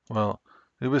 Well,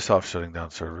 Ubisoft shutting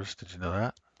down servers. Did you know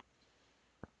that?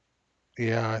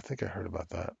 Yeah, I think I heard about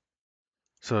that.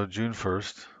 So June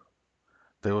 1st,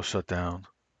 they will shut down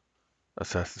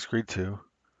Assassin's Creed 2,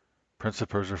 Prince of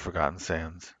Persia: Forgotten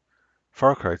Sands,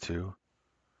 Far Cry 2,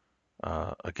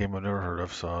 a game I've never heard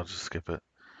of, so I'll just skip it.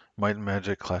 Might and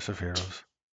Magic: Clash of Heroes,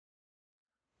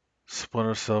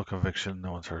 Splinter Cell: Conviction.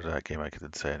 No one's heard of that game. I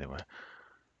didn't say anyway.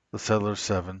 The Settlers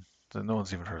 7. No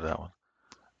one's even heard of that one.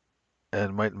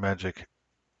 And Might and Magic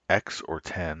X or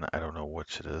 10. I don't know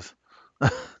which it is.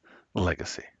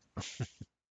 Legacy.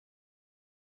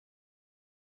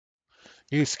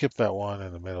 You skipped that one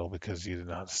in the middle because you didn't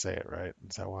know how to say it, right?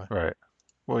 Is that why? Right.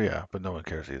 Well, yeah, but no one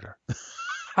cares either.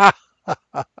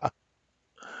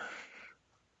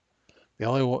 The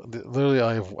only one, literally,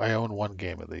 I own one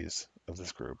game of this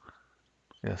group.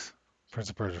 Yes. Prince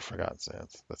of Persia: Forgotten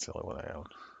Sands. That's the only one I own.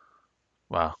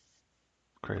 Wow.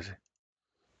 Crazy.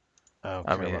 I don't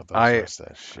I care mean, about those I rest of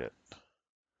that shit.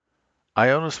 I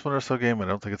own a Splinter Cell game. I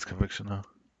don't think it's Conviction though.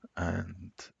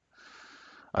 And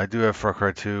I do have Far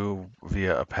Cry 2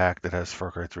 via a pack that has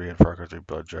Far Cry 3 and Far Cry 3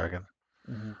 Blood Dragon.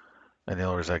 Hmm. And the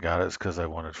only reason I got it is because I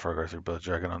wanted Far Cry 3 Blood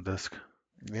Dragon on disc.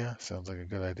 Yeah, sounds like a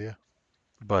good idea.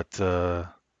 But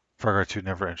Far Cry 2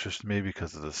 never interested me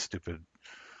because of the stupid,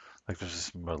 like there's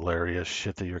this malaria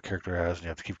shit that your character has, and you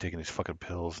have to keep taking these fucking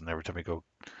pills, and every time you go,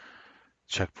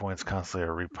 checkpoints constantly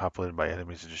are repopulated by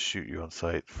enemies and just shoot you on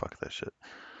sight. Fuck that shit.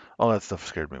 All that stuff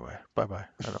scared me away. Bye bye.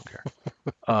 I don't care.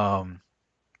 Um,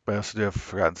 but I also do have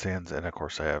Forgotten Sands, and of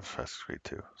course I have Assassin's Creed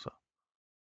 2. So,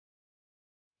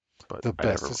 but The I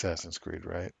best never. Assassin's Creed,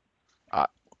 right? I,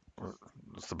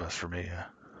 it's the best for me. Yeah,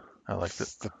 I liked it.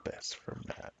 It's the best from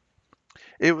that.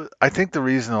 It was. I think the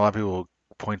reason a lot of people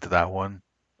point to that one,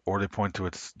 or they point to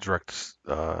its direct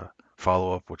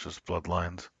follow-up, which was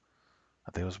Bloodlines.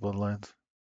 I think it was Bloodlines.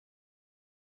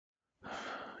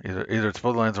 Either it's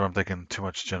Bloodlines or I'm thinking too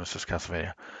much Genesis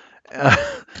Castlevania.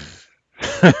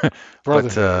 But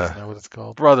Brotherhood, isn't that what it's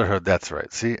called? Brotherhood, that's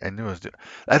right. See, I knew I was doing.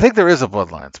 I think there is a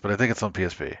Bloodlines, but I think it's on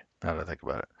PSP. Now that I think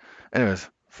about it. Anyways,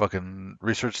 fucking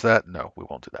research that. No, we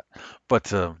won't do that. But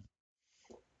the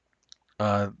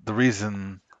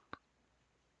reason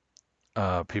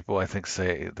people I think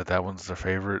say that that one's their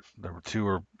favorite, number two,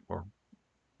 or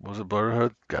was it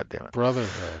Brotherhood? God damn it,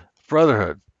 Brotherhood.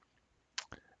 Brotherhood.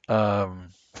 Um,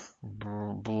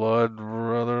 Blood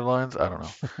Brother lines. I don't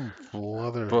know,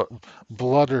 Blother, but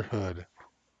Blotterhood.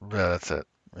 yeah, that's it.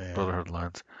 Yeah. Brotherhood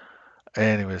lines.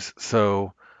 Anyways,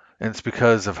 so and it's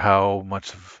because of how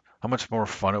much more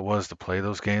fun it was to play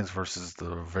those games versus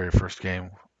the very first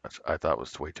game, which I thought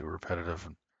was way too repetitive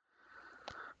and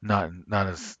not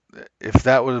as. If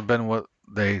that would have been what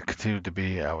they continued to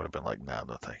be, I would have been like, nah,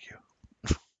 no, thank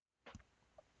you.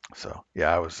 So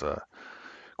yeah, I was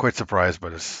quite surprised by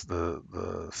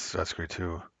the Assassin's Creed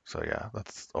 2. So yeah,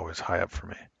 that's always high up for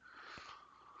me.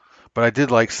 But I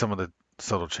did like some of the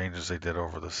subtle changes they did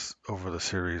over the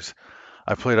series.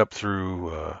 I played up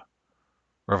through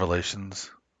Revelations,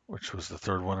 which was the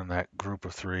third one in that group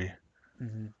of three.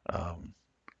 Hmm. Um,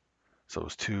 so it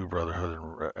was two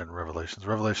Brotherhood and Revelations.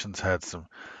 Revelations had some,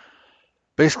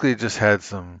 basically, it just had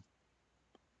some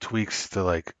tweaks to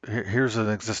like, here's an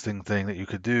existing thing that you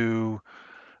could do,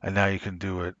 and now you can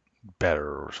do it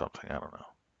better or something. I don't know.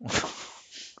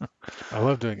 I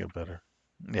love doing it better.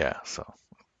 Yeah, so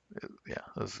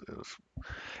yeah,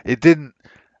 it didn't.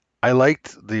 I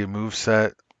liked the move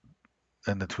set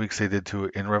and the tweaks they did to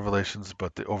it in Revelations,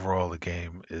 but the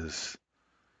game is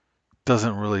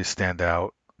doesn't really stand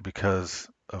out because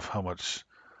of how much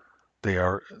they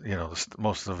are.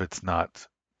 Most of it's not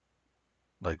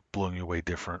like blowing you away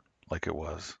different like it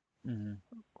was Hmm.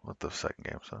 with the second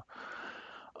game.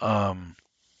 Um,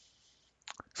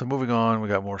 so moving on, we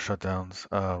got more shutdowns.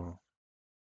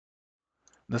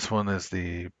 This one is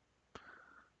the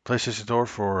PlayStation Store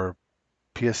for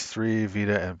PS3,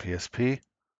 Vita, and PSP,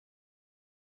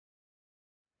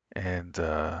 and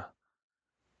the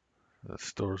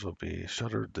stores will be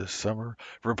shuttered this summer.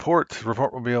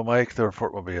 Reportmobile Mike, the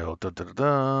Reportmobile. Da, da, da,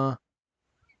 da.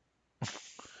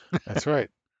 That's right.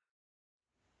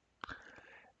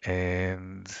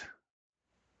 And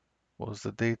what was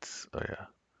the dates? Oh yeah,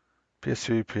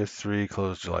 PS3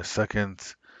 closed July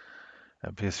 2nd,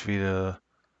 and PS Vita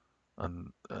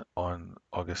on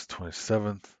August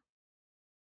 27th.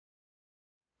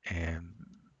 And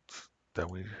then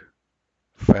we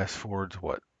fast forward to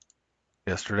what?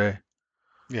 Yesterday,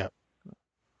 Yeah.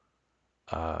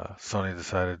 Sony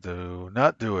decided to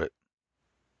not do it,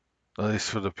 at least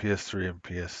for the PS3 and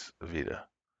PS Vita.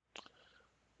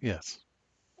 Yes.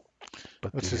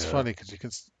 But Which is funny because you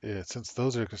can, since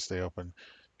those are going to stay open,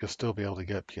 you'll still be able to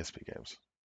get PSP games.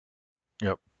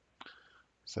 yep,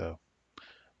 So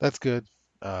that's good.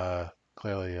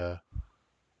 Clearly,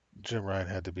 Jim Ryan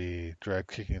had to be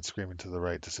dragged kicking and screaming to the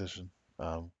right decision.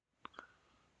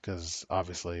 Because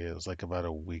obviously it was like about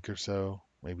a week or so,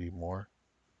 maybe more,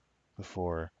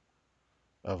 before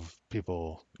of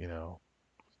people,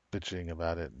 bitching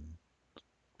about it and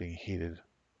being heated,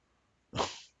 it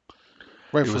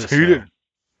was rightfully heated.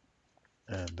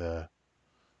 so. And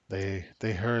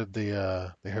they heard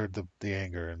the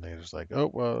anger and they just like, oh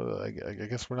well, I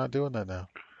guess we're not doing that now.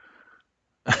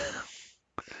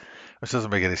 Which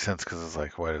doesn't make any sense because it's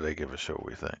like, why do they give a shit what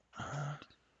we think?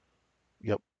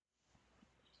 Yep,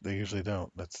 they usually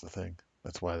don't. That's the thing.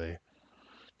 That's why they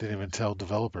didn't even tell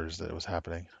developers that it was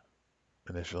happening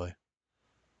initially.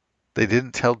 They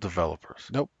didn't tell developers.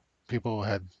 Nope. People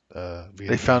had They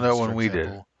Vita found out games, for when we did.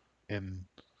 example, in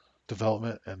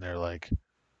development, and they're like,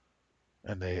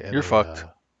 and they and You're they fucked. uh,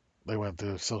 they went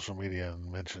to social media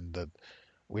and mentioned that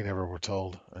we never were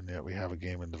told, and yet we have a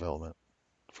game in development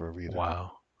for Vita.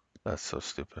 Wow, that's so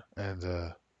stupid.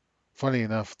 And funny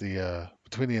enough, the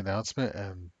between the announcement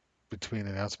and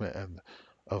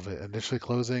of it initially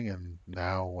closing and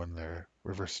now when they're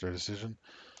reversed their decision,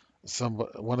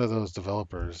 one of those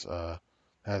developers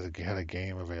had a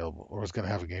game available or was going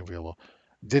to have a game available.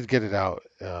 Did get it out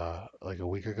like a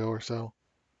week ago or so,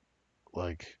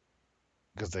 like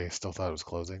because they still thought it was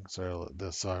closing. So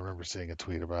I remember seeing a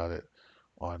tweet about it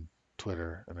on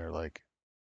Twitter, and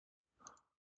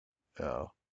uh,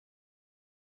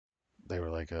 they were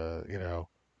like,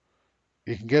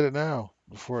 you can get it now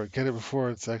get it before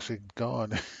it's actually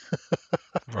gone.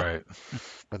 Right.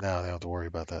 But now they don't have to worry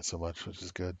about that so much, which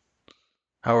is good.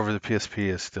 However, the PSP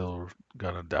is still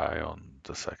gonna die on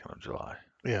the 2nd of July.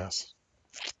 Yes,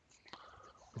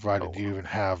 Oh provided you well. even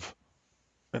have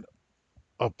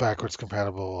a backwards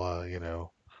compatible,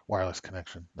 wireless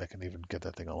connection that can even get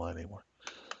that thing online anymore.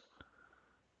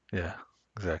 Yeah,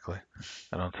 exactly.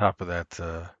 And on top of that,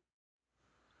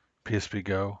 PSP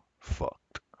Go,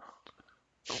 fucked.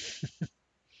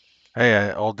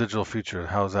 Hey, all digital feature.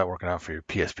 How's that working out for your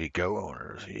PSP Go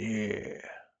owners? Yeah,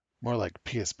 More like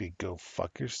PSP, go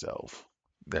fuck yourself.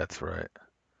 that's right.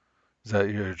 Is that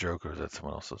your joke or is that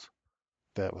someone else's?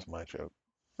 That was my joke.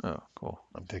 Oh, cool.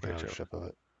 I'm taking Great joke. ownership of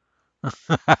it.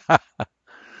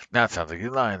 Now it sounds like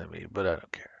you're lying to me, but I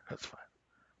don't care. That's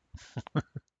fine.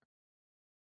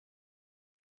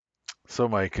 So,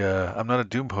 Mike, I'm not a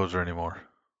Doom poser anymore.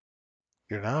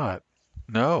 You're not.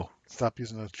 No. Stop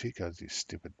using those cheat codes, you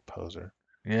stupid poser.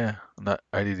 Yeah, I'm not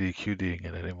IDDQDing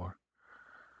it anymore.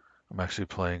 I'm actually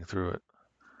playing through it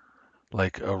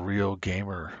like a real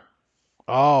gamer.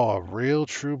 Oh, a real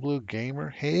true blue gamer?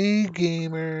 Hey,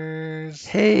 gamers.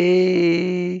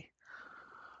 Hey,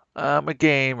 I'm a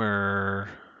gamer.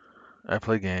 I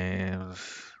play games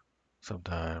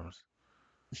sometimes.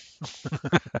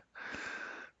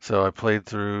 So I played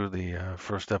through the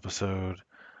first episode,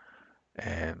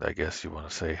 and I guess you want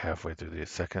to say halfway through the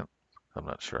second. I'm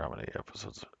not sure how many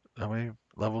episodes, how many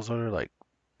levels are there? Like,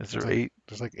 is It's there like 8?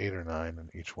 there's like 8 or 9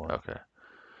 in each one. Okay,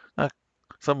 not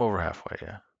some over halfway.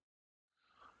 Yeah.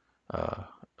 Uh,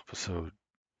 episode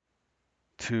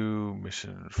 2,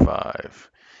 mission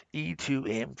 5,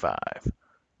 E2M5.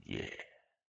 Yeah,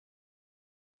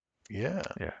 Yeah.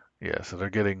 yeah, yeah. So they're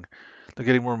getting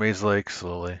more maze-like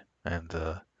slowly, and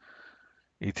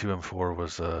E2M4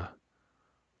 was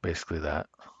basically that.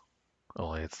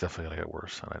 Only it's definitely gonna get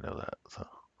worse, and I know that. So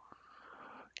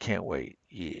can't wait.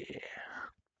 Yeah.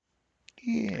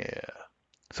 Yeah.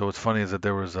 So what's funny is that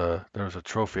there was a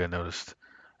trophy I noticed,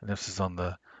 and this is on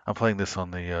the I'm playing this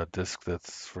on the disc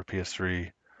that's for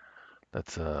PS3.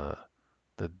 That's the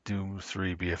Doom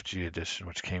 3 BFG edition,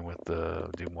 which came with the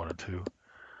Doom 1 and 2.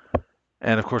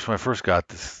 And of course, when I first got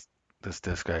this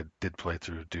disc, I did play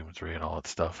through Doom 3 and all that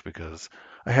stuff because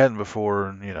I hadn't before,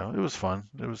 and it was fun.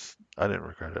 I didn't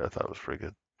regret it. I thought it was pretty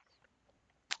good.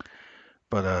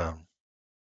 But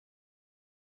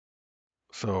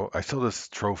so I saw this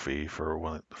trophy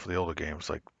for the older games,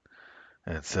 like,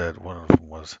 and it said one of them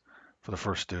was for the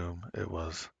first Doom. It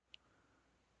was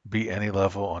beat any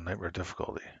level on nightmare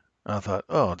difficulty. And I thought,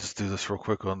 oh, I'll just do this real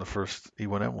quick on the first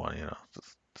E1M1,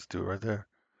 just do it right there.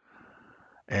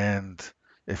 And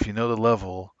if you know the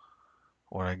level,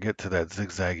 when I get to that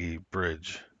zigzaggy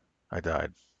bridge, I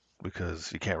died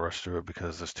because you can't rush through it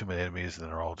because there's too many enemies and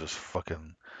they're all just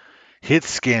fucking hit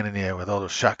scanning you with all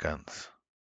those shotguns.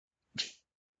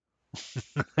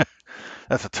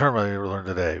 That's a term I learned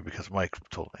today because Mike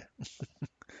told me.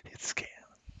 Hit scan.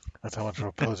 That's how much of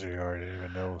a poser you are. I didn't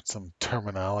even know some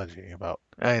terminology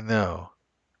I know.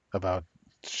 about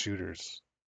shooters.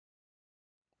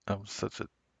 I'm such a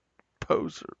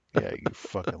poser. Yeah, you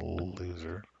fucking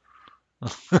loser.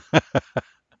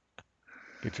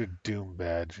 Get your Doom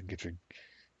badge and get your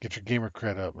gamer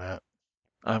cred up, Matt.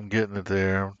 I'm getting it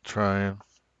there. I'm trying.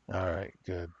 All right,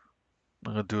 good.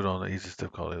 I'm gonna do it on the easiest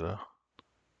difficulty though.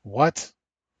 What?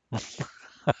 Is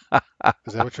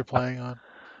that what you're playing on?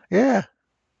 Yeah.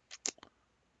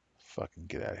 Fucking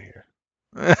get out of here.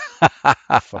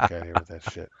 Fuck out of here with that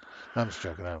shit. I'm just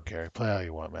joking. I don't care. Play how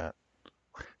you want, Matt.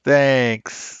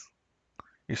 Thanks.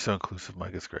 You're so inclusive,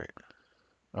 Mike. It's great.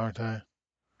 Aren't I?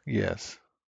 Yes.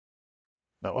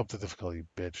 Now up the difficulty,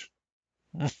 bitch.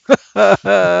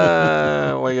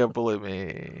 Why you gotta bully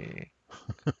me?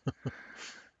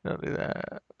 Don't do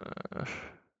that.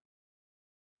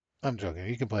 I'm joking.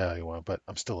 You can play how you want, but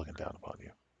I'm still looking down upon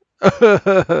you.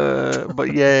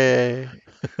 But yay.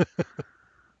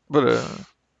 But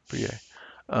but yay.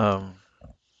 Um,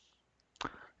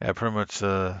 yeah, pretty much.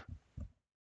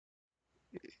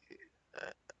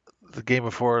 The game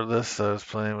before this I was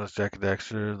playing was Jack and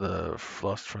Daxter: The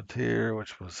Lost Frontier,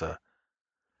 which was a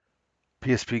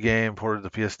PSP game ported to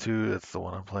PS2. That's the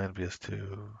one I'm playing.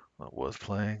 PS2. I was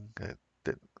playing. I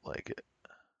didn't like it.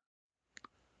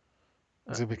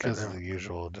 Is it I because of never. the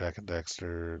usual Jack and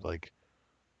Dexter like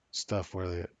stuff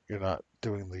where you're not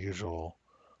doing the usual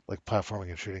like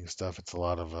platforming and shooting stuff? It's a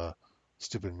lot of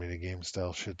stupid mini game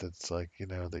style shit that's like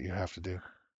that you have to do.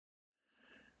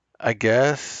 I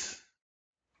guess.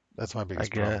 That's my I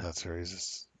biggest problem with guess. that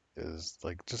series is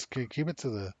like just keep it to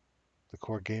the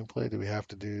core gameplay. Do we have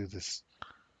to do this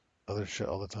other shit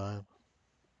all the time?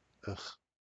 Ugh.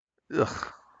 Ugh.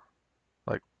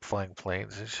 Like flying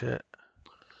planes and shit.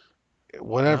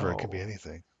 Whatever, it could be No,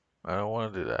 anything. I don't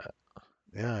want to do that.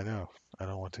 Yeah, I know. I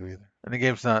don't want to either. And the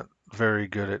game's not very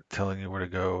good at telling you where to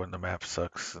go, and the map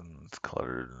sucks and it's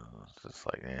cluttered. And it's just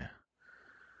like, yeah.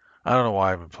 I don't know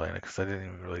why I've been playing it because I didn't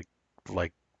even really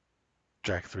like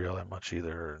Jack 3 all that much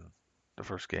either. And the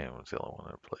first game was the only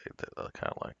one I played that I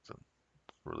kind of liked and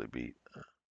really beat.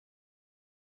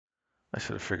 I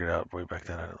should have figured out way back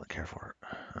then I didn't care for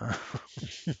it.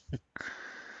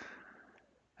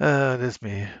 It is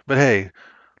me. But hey,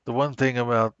 the one thing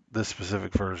about this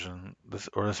specific version, this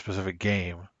specific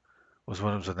game, was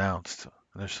when it was announced.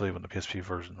 Initially, when the PSP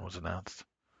version was announced,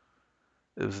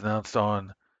 it was announced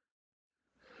on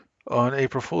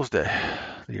April Fool's Day.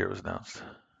 The year it was announced.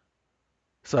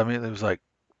 So I mean, it was like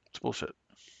it's bullshit.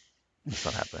 It's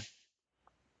not happening.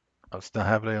 It's not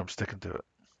happening. I'm sticking to it.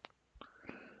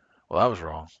 Well, I was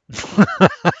wrong. It's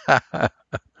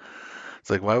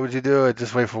like, why would you do it?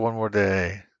 Just wait for one more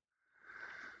day.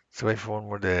 Just wait for one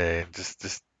more day.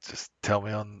 Just tell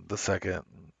me on the second.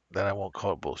 Then I won't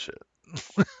call it bullshit.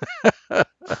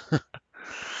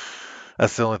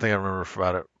 That's the only thing I remember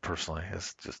about it personally.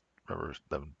 Is just remember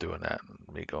them doing that and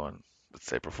me going,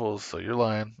 "It's April Fool's, so you're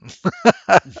lying."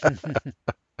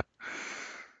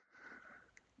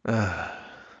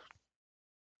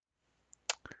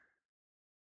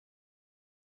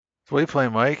 So what are you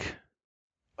playing, Mike?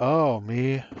 Oh,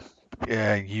 me.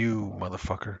 Yeah, you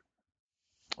motherfucker.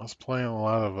 I was playing a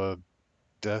lot of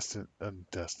Destiny. I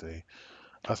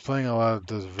was playing a lot of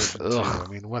Division 2. I Ugh.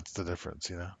 mean, what's the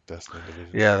difference, Destiny and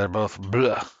Division. Yeah, they're both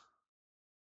blah.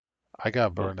 I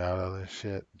got But burned out of this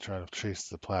shit trying to chase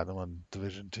the platinum on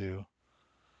Division 2.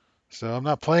 So I'm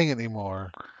not playing it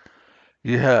anymore.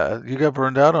 you got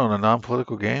burned out on a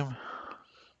non-political game.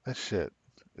 That shit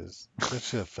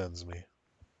offends me.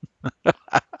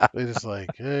 They just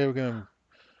like, hey, we're gonna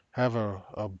have a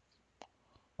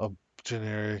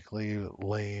generically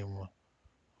lame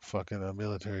fucking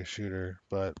military shooter,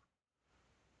 but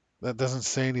that doesn't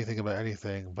say anything about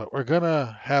anything, but we're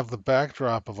gonna have the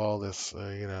backdrop of all this,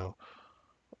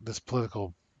 this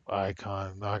political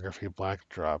iconography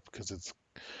backdrop because it's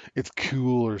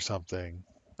cool or something.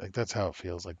 Like that's how it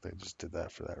feels like they just did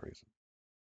that for that reason.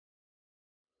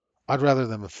 I'd rather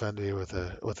them offend me with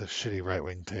a shitty right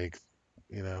wing take,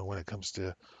 when it comes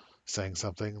to saying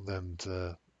something than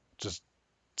to just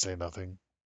say nothing.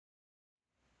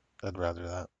 I'd rather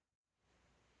that.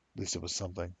 At least it was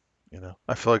something, you know.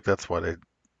 I feel like that's why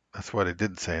they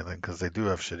didn't say anything because they do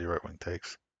have shitty right wing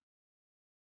takes.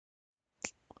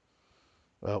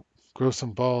 Well, grow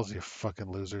some balls, you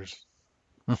fucking losers.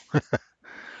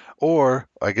 Or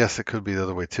I guess it could be the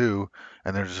other way too,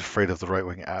 and they're just afraid of the right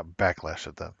wing backlash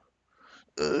at them.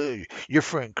 You're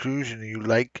for inclusion and you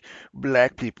like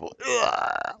black people.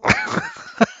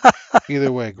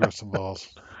 Either way, grow some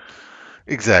balls.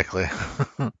 Exactly.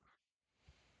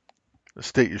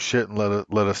 State your shit and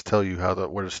let us tell you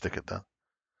where to stick it then.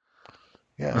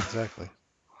 Yeah, exactly.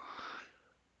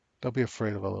 Don't be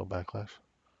afraid of a little backlash.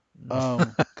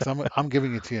 Because I'm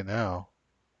giving it to you now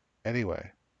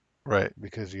anyway, Right.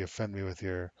 because you offend me with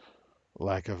your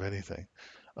lack of anything.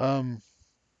 Um,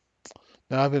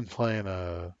 Now I've been playing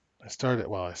I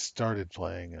started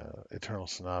playing Eternal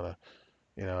Sonata,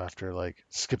 after like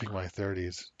skipping my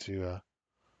 30s to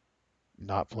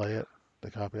not play it,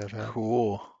 the copy I've had.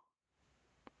 Cool.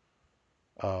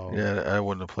 Um, Yeah, I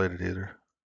wouldn't have played it either.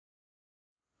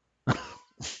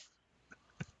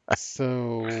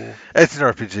 so, It's an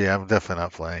RPG. I'm definitely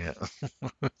not playing it.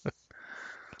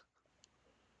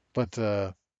 but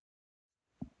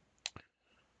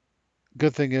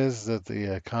good thing is that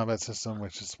the combat system,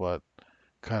 which is what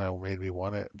kind of made me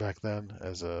want it back then,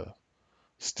 is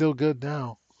still good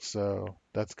now. So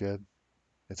that's good.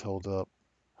 It's holds up,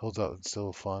 and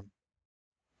still fun.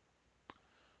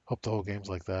 Hope the whole game's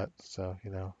like that, so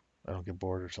I don't get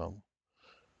bored or something.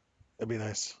 It'd be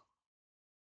nice.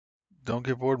 Don't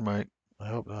get bored, Mike. I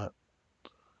hope not.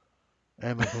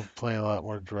 And I've been playing a lot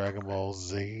more Dragon Ball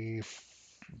Z,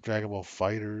 Dragon Ball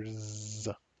Fighters.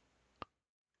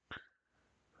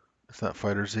 It's not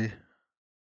Fighter Z.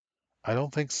 I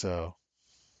don't think so.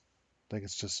 I think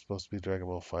it's just supposed to be Dragon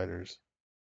Ball Fighters.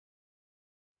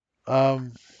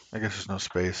 Um, I guess there's no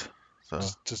space. So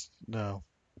just no,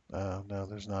 no,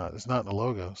 there's not. It's not in the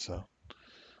logo, so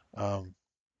um,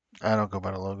 I don't go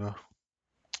by the logo.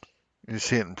 You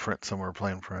see it in print somewhere,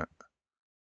 plain print.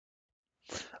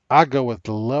 I go with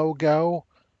the logo.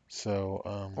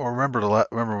 So Or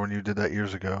remember when you did that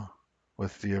years ago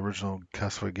with the original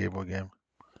Castlevania Game Boy game?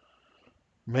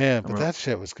 man, but Remember, that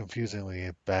shit was confusingly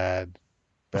badly.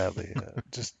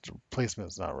 Just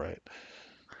placement's not right.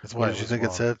 That's what why it did you was think it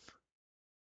wrong. said?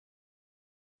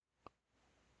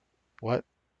 What?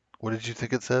 What did you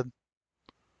think it said?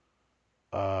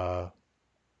 Uh,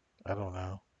 I don't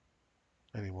know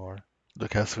anymore. The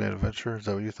Castlevania Adventure? Is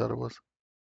that what you thought it was?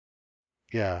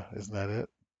 Yeah, isn't that it?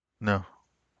 No,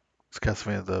 it's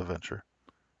Castlevania the Adventure.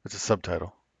 It's a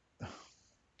subtitle.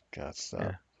 God, stop.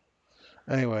 Yeah.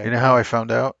 Anyway, You know how I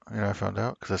found out? You know how I found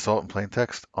out? Because I saw it in plain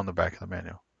text on the back of the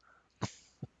manual.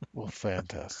 well,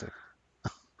 fantastic.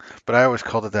 But I always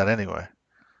called it that anyway.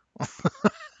 I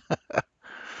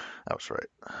was right.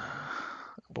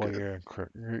 I'm Boy, good.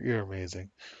 you're amazing.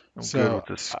 I'm good So with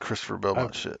this I, Christopher I've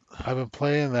Belmont shit. I've been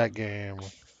playing that game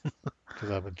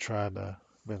because I've been trying to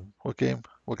been What game?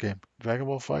 What game? Dragon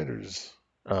Ball Fighters.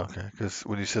 Oh, okay. Because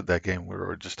when you said that game, we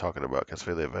were just talking about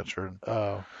Castlevania the Adventure, and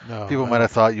Oh no, people I might don't.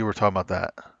 have thought you were talking about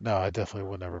that. No, I definitely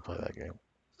would never play that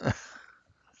game.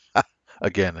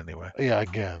 Again, anyway. Yeah,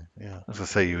 again. Yeah. I was gonna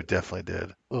say you definitely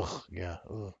did. Ugh. Yeah.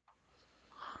 Ugh.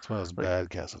 It's one of those Like bad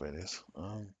Castlevanias.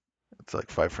 it's like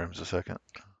 5 frames a second.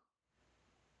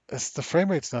 It's the frame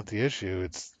rate's not the issue.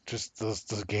 It's just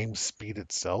the game speed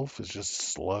itself is just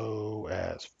slow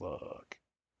as fuck.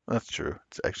 That's true.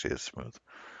 It's actually is smooth.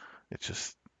 It's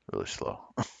just really slow.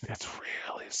 It's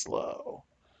really slow.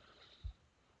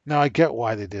 Now I get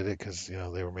why they did it because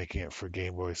they were making it for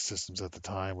Game Boy systems at the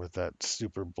time with that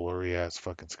super blurry ass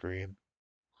fucking screen.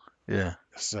 Yeah.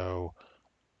 So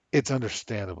it's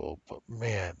understandable. But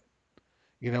man,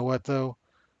 you know what though?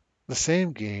 The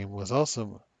same game was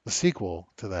also the sequel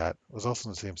to that was also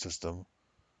in the same system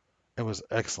and was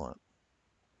excellent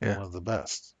and Yeah. one of the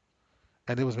best.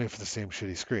 And it was made for the same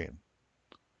shitty screen.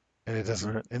 And it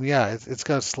doesn't. Right. And yeah, it's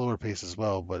got a slower pace as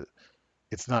well, but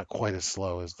it's not quite as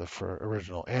slow as the for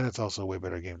original. And it's also a way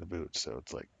better game to boot. So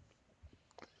it's like,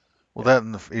 Well, yeah, that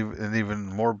and an even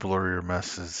more blurrier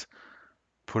mess is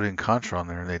putting Contra on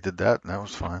there, and they did that, and that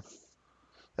was fine.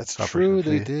 that's Operation true.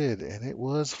 They C. did, and it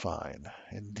was fine,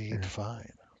 indeed Yeah.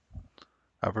 fine.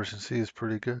 Operation C is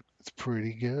pretty good. It's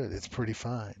pretty good. It's pretty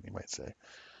fine, you might say.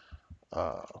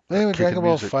 But That anyway, kicking Dragon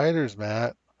Ball music. Fighters,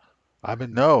 Matt. I've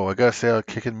been No, I gotta say how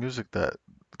kicking music that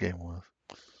game was.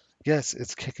 Yes,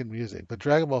 it's kicking music, but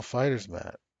Dragon Ball Fighters,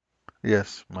 Matt.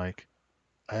 Yes, Mike.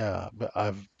 But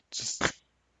just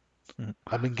Mhm.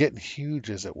 I've been getting huge,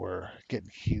 as it were, getting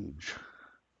huge.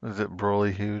 Is it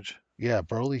Broly huge? Yeah,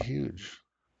 Broly huge.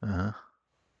 Uh-huh.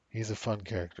 He's a fun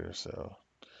character, so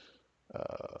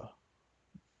uh,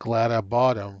 glad I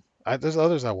bought him. There's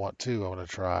others I want too. I want to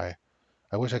try.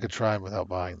 I wish I could try them without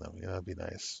buying them. That'd be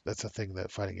nice. That's a thing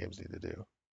that fighting games need to do.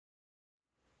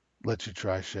 Let you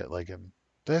try shit like in.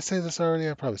 Did I say this already?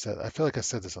 I probably said. I feel like I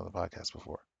said this on the podcast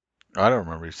before. I don't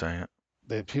remember you saying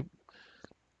it. People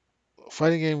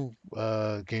fighting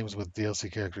games with DLC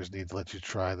characters need to let you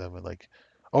try them and like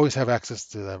always have access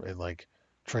to them in like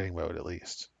training mode at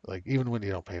least. Like even when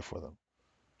you don't pay for them.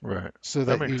 Right. So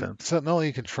That that makes sense. not only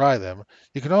you can try them,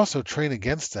 you can also train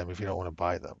against them if you don't want to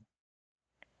buy them.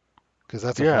 Because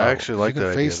that's a Yeah, I problem. actually Because you like can that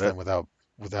idea. face That them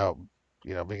without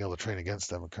being able to train against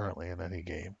them currently in any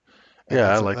game, and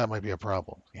yeah, that might be a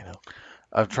problem.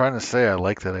 I'm trying to say I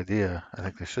like that idea. I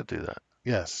think they should do that.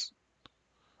 Yes,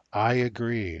 I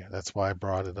agree. That's why I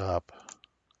brought it up.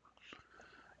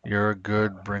 You're a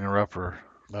good Uh, bringer-upper.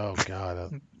 oh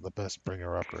God, the best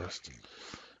bringer uppers.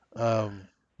 Um,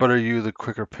 But are you the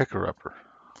quicker picker-upper?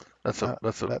 uh,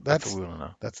 That's what we want to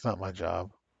know. that's not my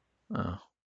job. Oh,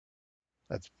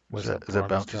 That's was that is that Brawny's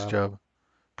Bounty's job? job?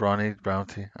 Brawny,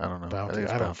 Bounty? I don't know. I think Bounty?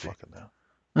 it's I don't Bounty. fucking know.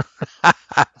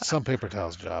 Some paper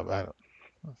towel's job. I don't.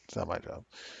 It's not my job.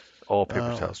 All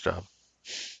paper Um, towels job.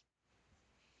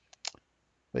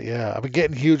 but yeah, I've been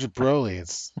getting huge with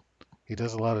Broly. He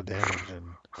does a lot of damage, and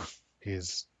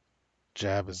his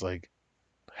jab is like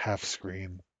half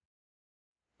screen.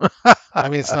 I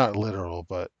mean, it's not literal,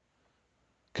 but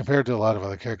compared to a lot of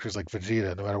other characters like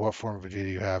Vegeta, no matter what form of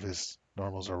Vegeta you have, his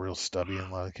normals are real stubby in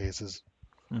a lot of cases.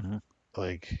 Hmm.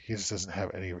 Like he just doesn't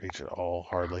have any reach at all,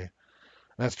 hardly. And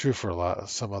that's true for a lot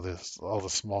some others, all the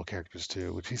small characters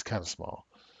too, which he's kind of small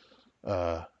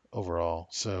uh, overall.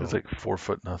 It's So like 4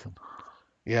 foot nothing.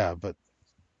 yeah, but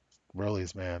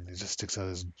Broly's man, he just sticks out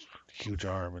his huge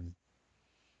arm and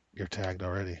you're tagged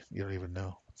already. You don't even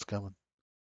know it's coming.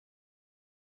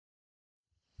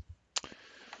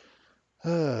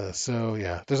 So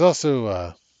yeah, there's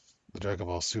also the Dragon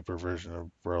Ball Super version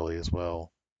of Broly as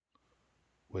well,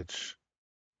 which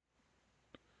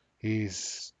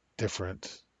he's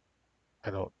different. I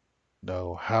don't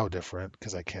know how different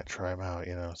because I can't try him out.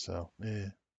 So,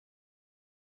 Can't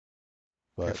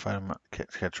but find him.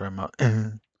 Can't try him out.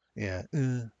 yeah,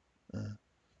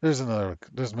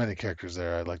 there's many characters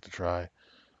there I'd like to try.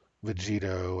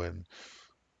 Vegito and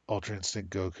Ultra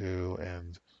Instinct Goku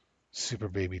and Super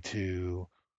Baby 2,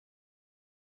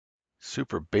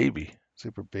 Super baby.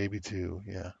 Super Baby 2.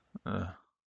 Yeah, Uh,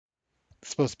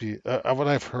 it's supposed to be. What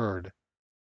I've heard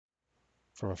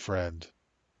from a friend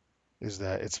is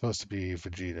that it's supposed to be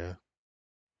Vegeta,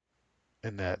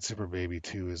 and that Super Baby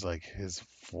 2 is like his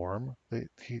form.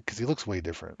 Because he looks way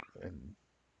different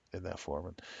in that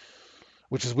form,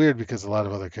 which is weird because a lot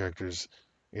of other characters,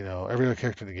 every other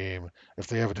character in the game, if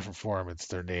they have a different form, it's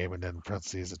their name and then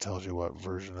parentheses it tells you what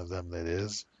version of them that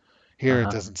is. Here it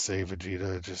uh-huh. doesn't say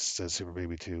Vegeta, it just says Super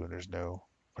Baby 2 and there's no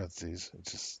parentheses.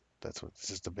 It's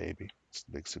just a baby. It's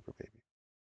the big super baby.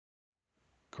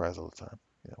 Cries all the time.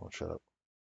 Yeah, won't shut up.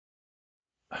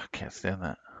 I can't stand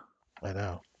that. I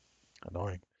know.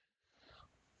 Annoying.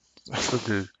 So,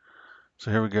 dude.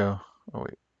 So here we go. Oh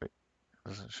wait.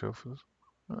 Does it show for this?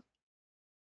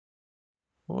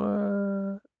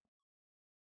 What?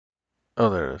 Oh,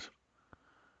 there it is.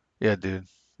 Yeah, dude.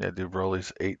 Yeah, dude.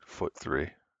 Broly's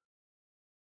 8'3".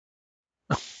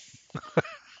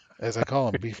 As I call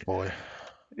him, Beef Boy.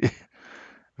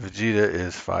 Vegeta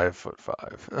is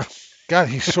 5'5". God,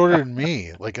 he's shorter than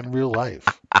me, like in real life.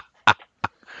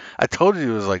 I told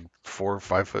you it was like 4 or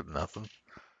 5 foot nothing.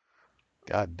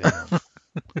 God damn.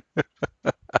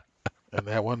 And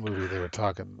that one movie they were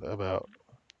talking about.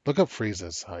 Look up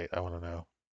Frieza's height. I want to know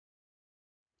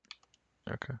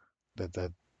Okay.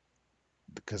 that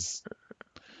because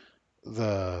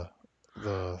the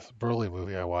the Broly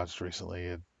movie I watched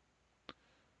recently,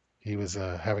 he was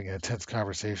having an intense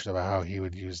conversation about how he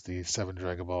would use the seven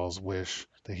Dragon Balls wish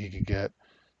that he could get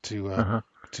to uh,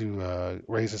 Uh-huh.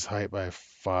 raise his height by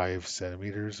 5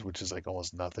 centimeters, which is like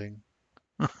almost nothing.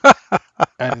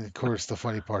 And of course, the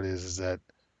funny part is that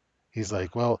he's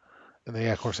like, well, and they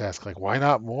of course ask like, why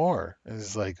not more? And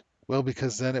he's like, well,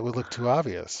 because then it would look too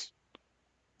obvious,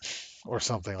 or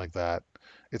something like that.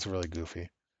 It's really goofy.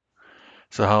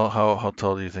 So how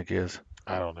tall do you think he is,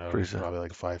 I don't know. He's Frieza? probably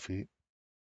like 5 feet.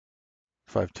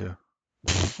 5'2".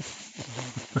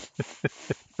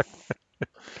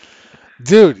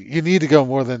 Dude, you need to go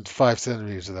more than 5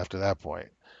 centimeters after that point.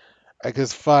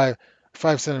 Because 5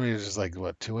 centimeters is like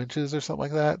what, 2 inches or something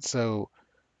like that. So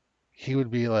he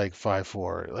would be like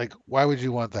 5'4". Like, why would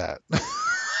you want that?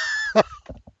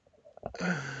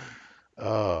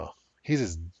 Oh, he's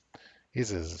as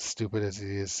he's as stupid as he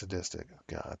is sadistic.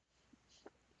 God.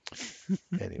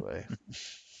 Anyway,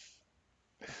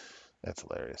 that's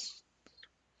hilarious.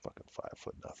 Fucking 5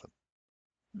 foot nothing.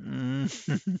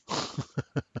 Mm.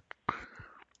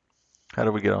 How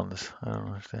do we get on this? I don't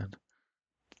understand.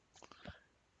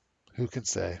 Who can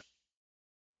say?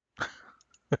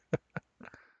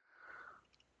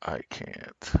 I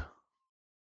can't.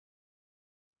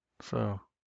 So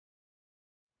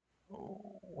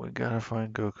we gotta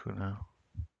find Goku now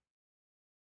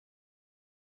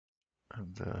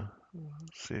and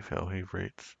see how he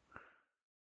rates.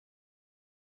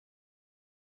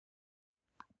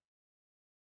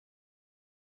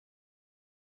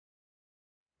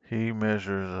 He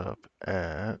measures up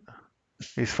at.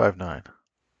 He's 5'9".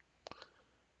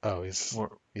 Oh, he's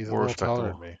More he's a more little taller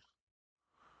than respectable. me.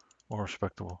 More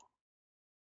respectable.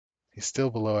 He's still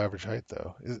below average height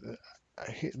though.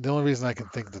 The only reason I can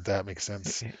think that that makes He,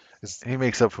 sense he is, he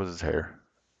makes up with his hair.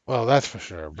 well, that's for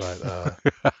sure. But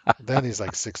then he's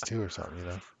like 6'2" or something, you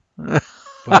know.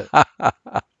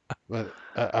 But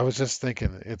I was just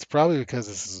thinking it's probably because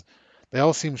this is they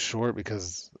all seem short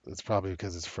because it's probably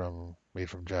because it's from made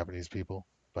from Japanese people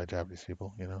by Japanese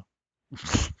people, you know.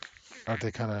 Aren't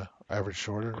they kind of average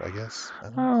shorter, I guess? I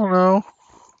I don't don't know.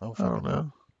 I don't I fucking don't know.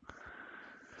 know.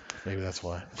 Maybe that's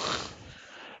why.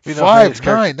 You know, if any of these Five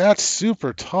characters, nine, that's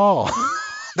super tall.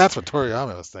 That's what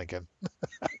Toriyama was thinking.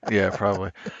 yeah,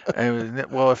 probably. And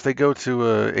well, if they go to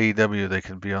AEW, they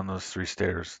can be on those three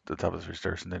stairs, the top of the three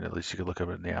stairs, and then at least you could look up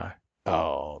in the eye.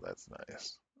 Oh, that's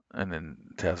nice. And then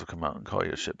Taz will come out and call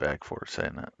you a shitbag for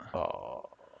saying that. Oh,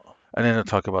 And then he'll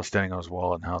talk about standing on his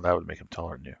wall and how that would make him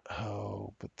taller than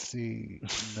oh, but see,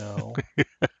 no,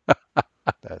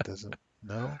 that doesn't.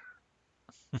 No,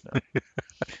 no. you.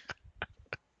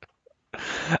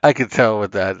 I could tell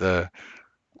with that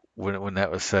when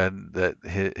that was said that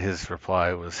his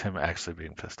reply was him actually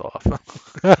being pissed off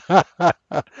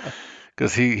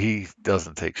because he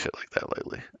doesn't take shit like that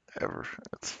lightly ever.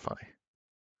 It's funny.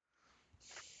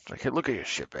 It's like, hey, look at your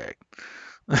shitbag.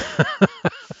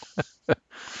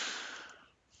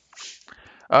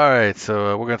 All right,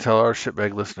 so we're gonna tell our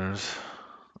shitbag listeners.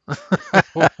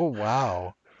 Oh,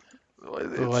 wow.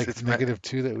 The like It's meant.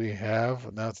 -2 that we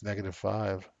have, now it's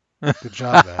 -5. Good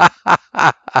job, Matt.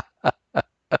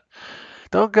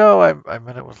 Don't go. I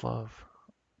meant it with love.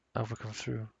 I hope it comes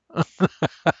through.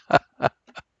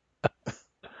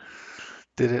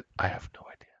 Did it? I have no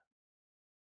idea.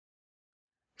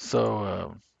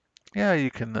 So yeah,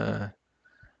 you can.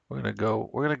 We're gonna go.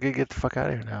 We're gonna get the fuck out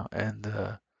of here now, and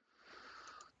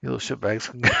you little shitbags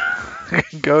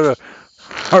can go to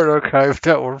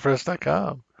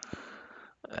heartarchive.wordpress.com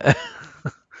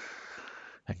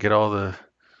and get all the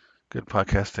good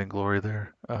podcasting glory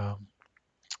there.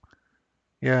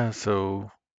 Yeah,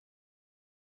 so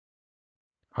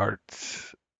Heart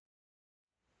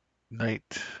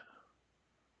Night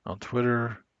on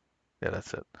Twitter. Yeah,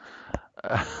 that's it.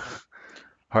 Uh,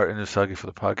 Heart and Usagi for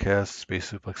the podcast.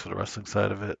 Space Suplex for the wrestling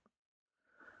side of it.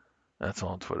 That's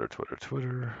on Twitter, Twitter,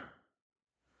 Twitter.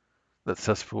 That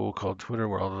cesspool called Twitter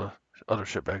where all the other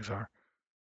shitbags are.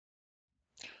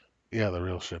 Yeah, the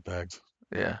real shitbags.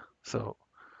 Yeah. So,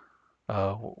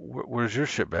 where's your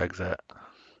shitbags at?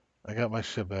 I got my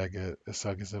shitbag at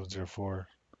Isagi704 on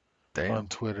Damn.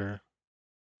 Twitter.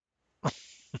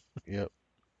 Yep,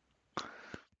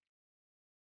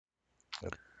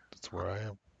 that's where I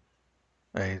am.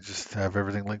 Hey, just have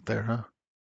everything linked there, huh?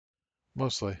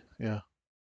 Mostly, yeah.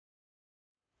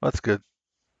 That's good.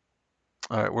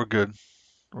 All right, we're good.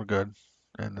 We're good.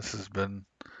 And this has been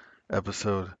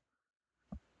episode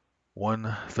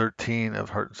 113 of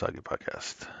Heart and Soggy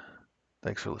Podcast.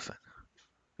 Thanks for listening,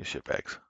 you shitbags.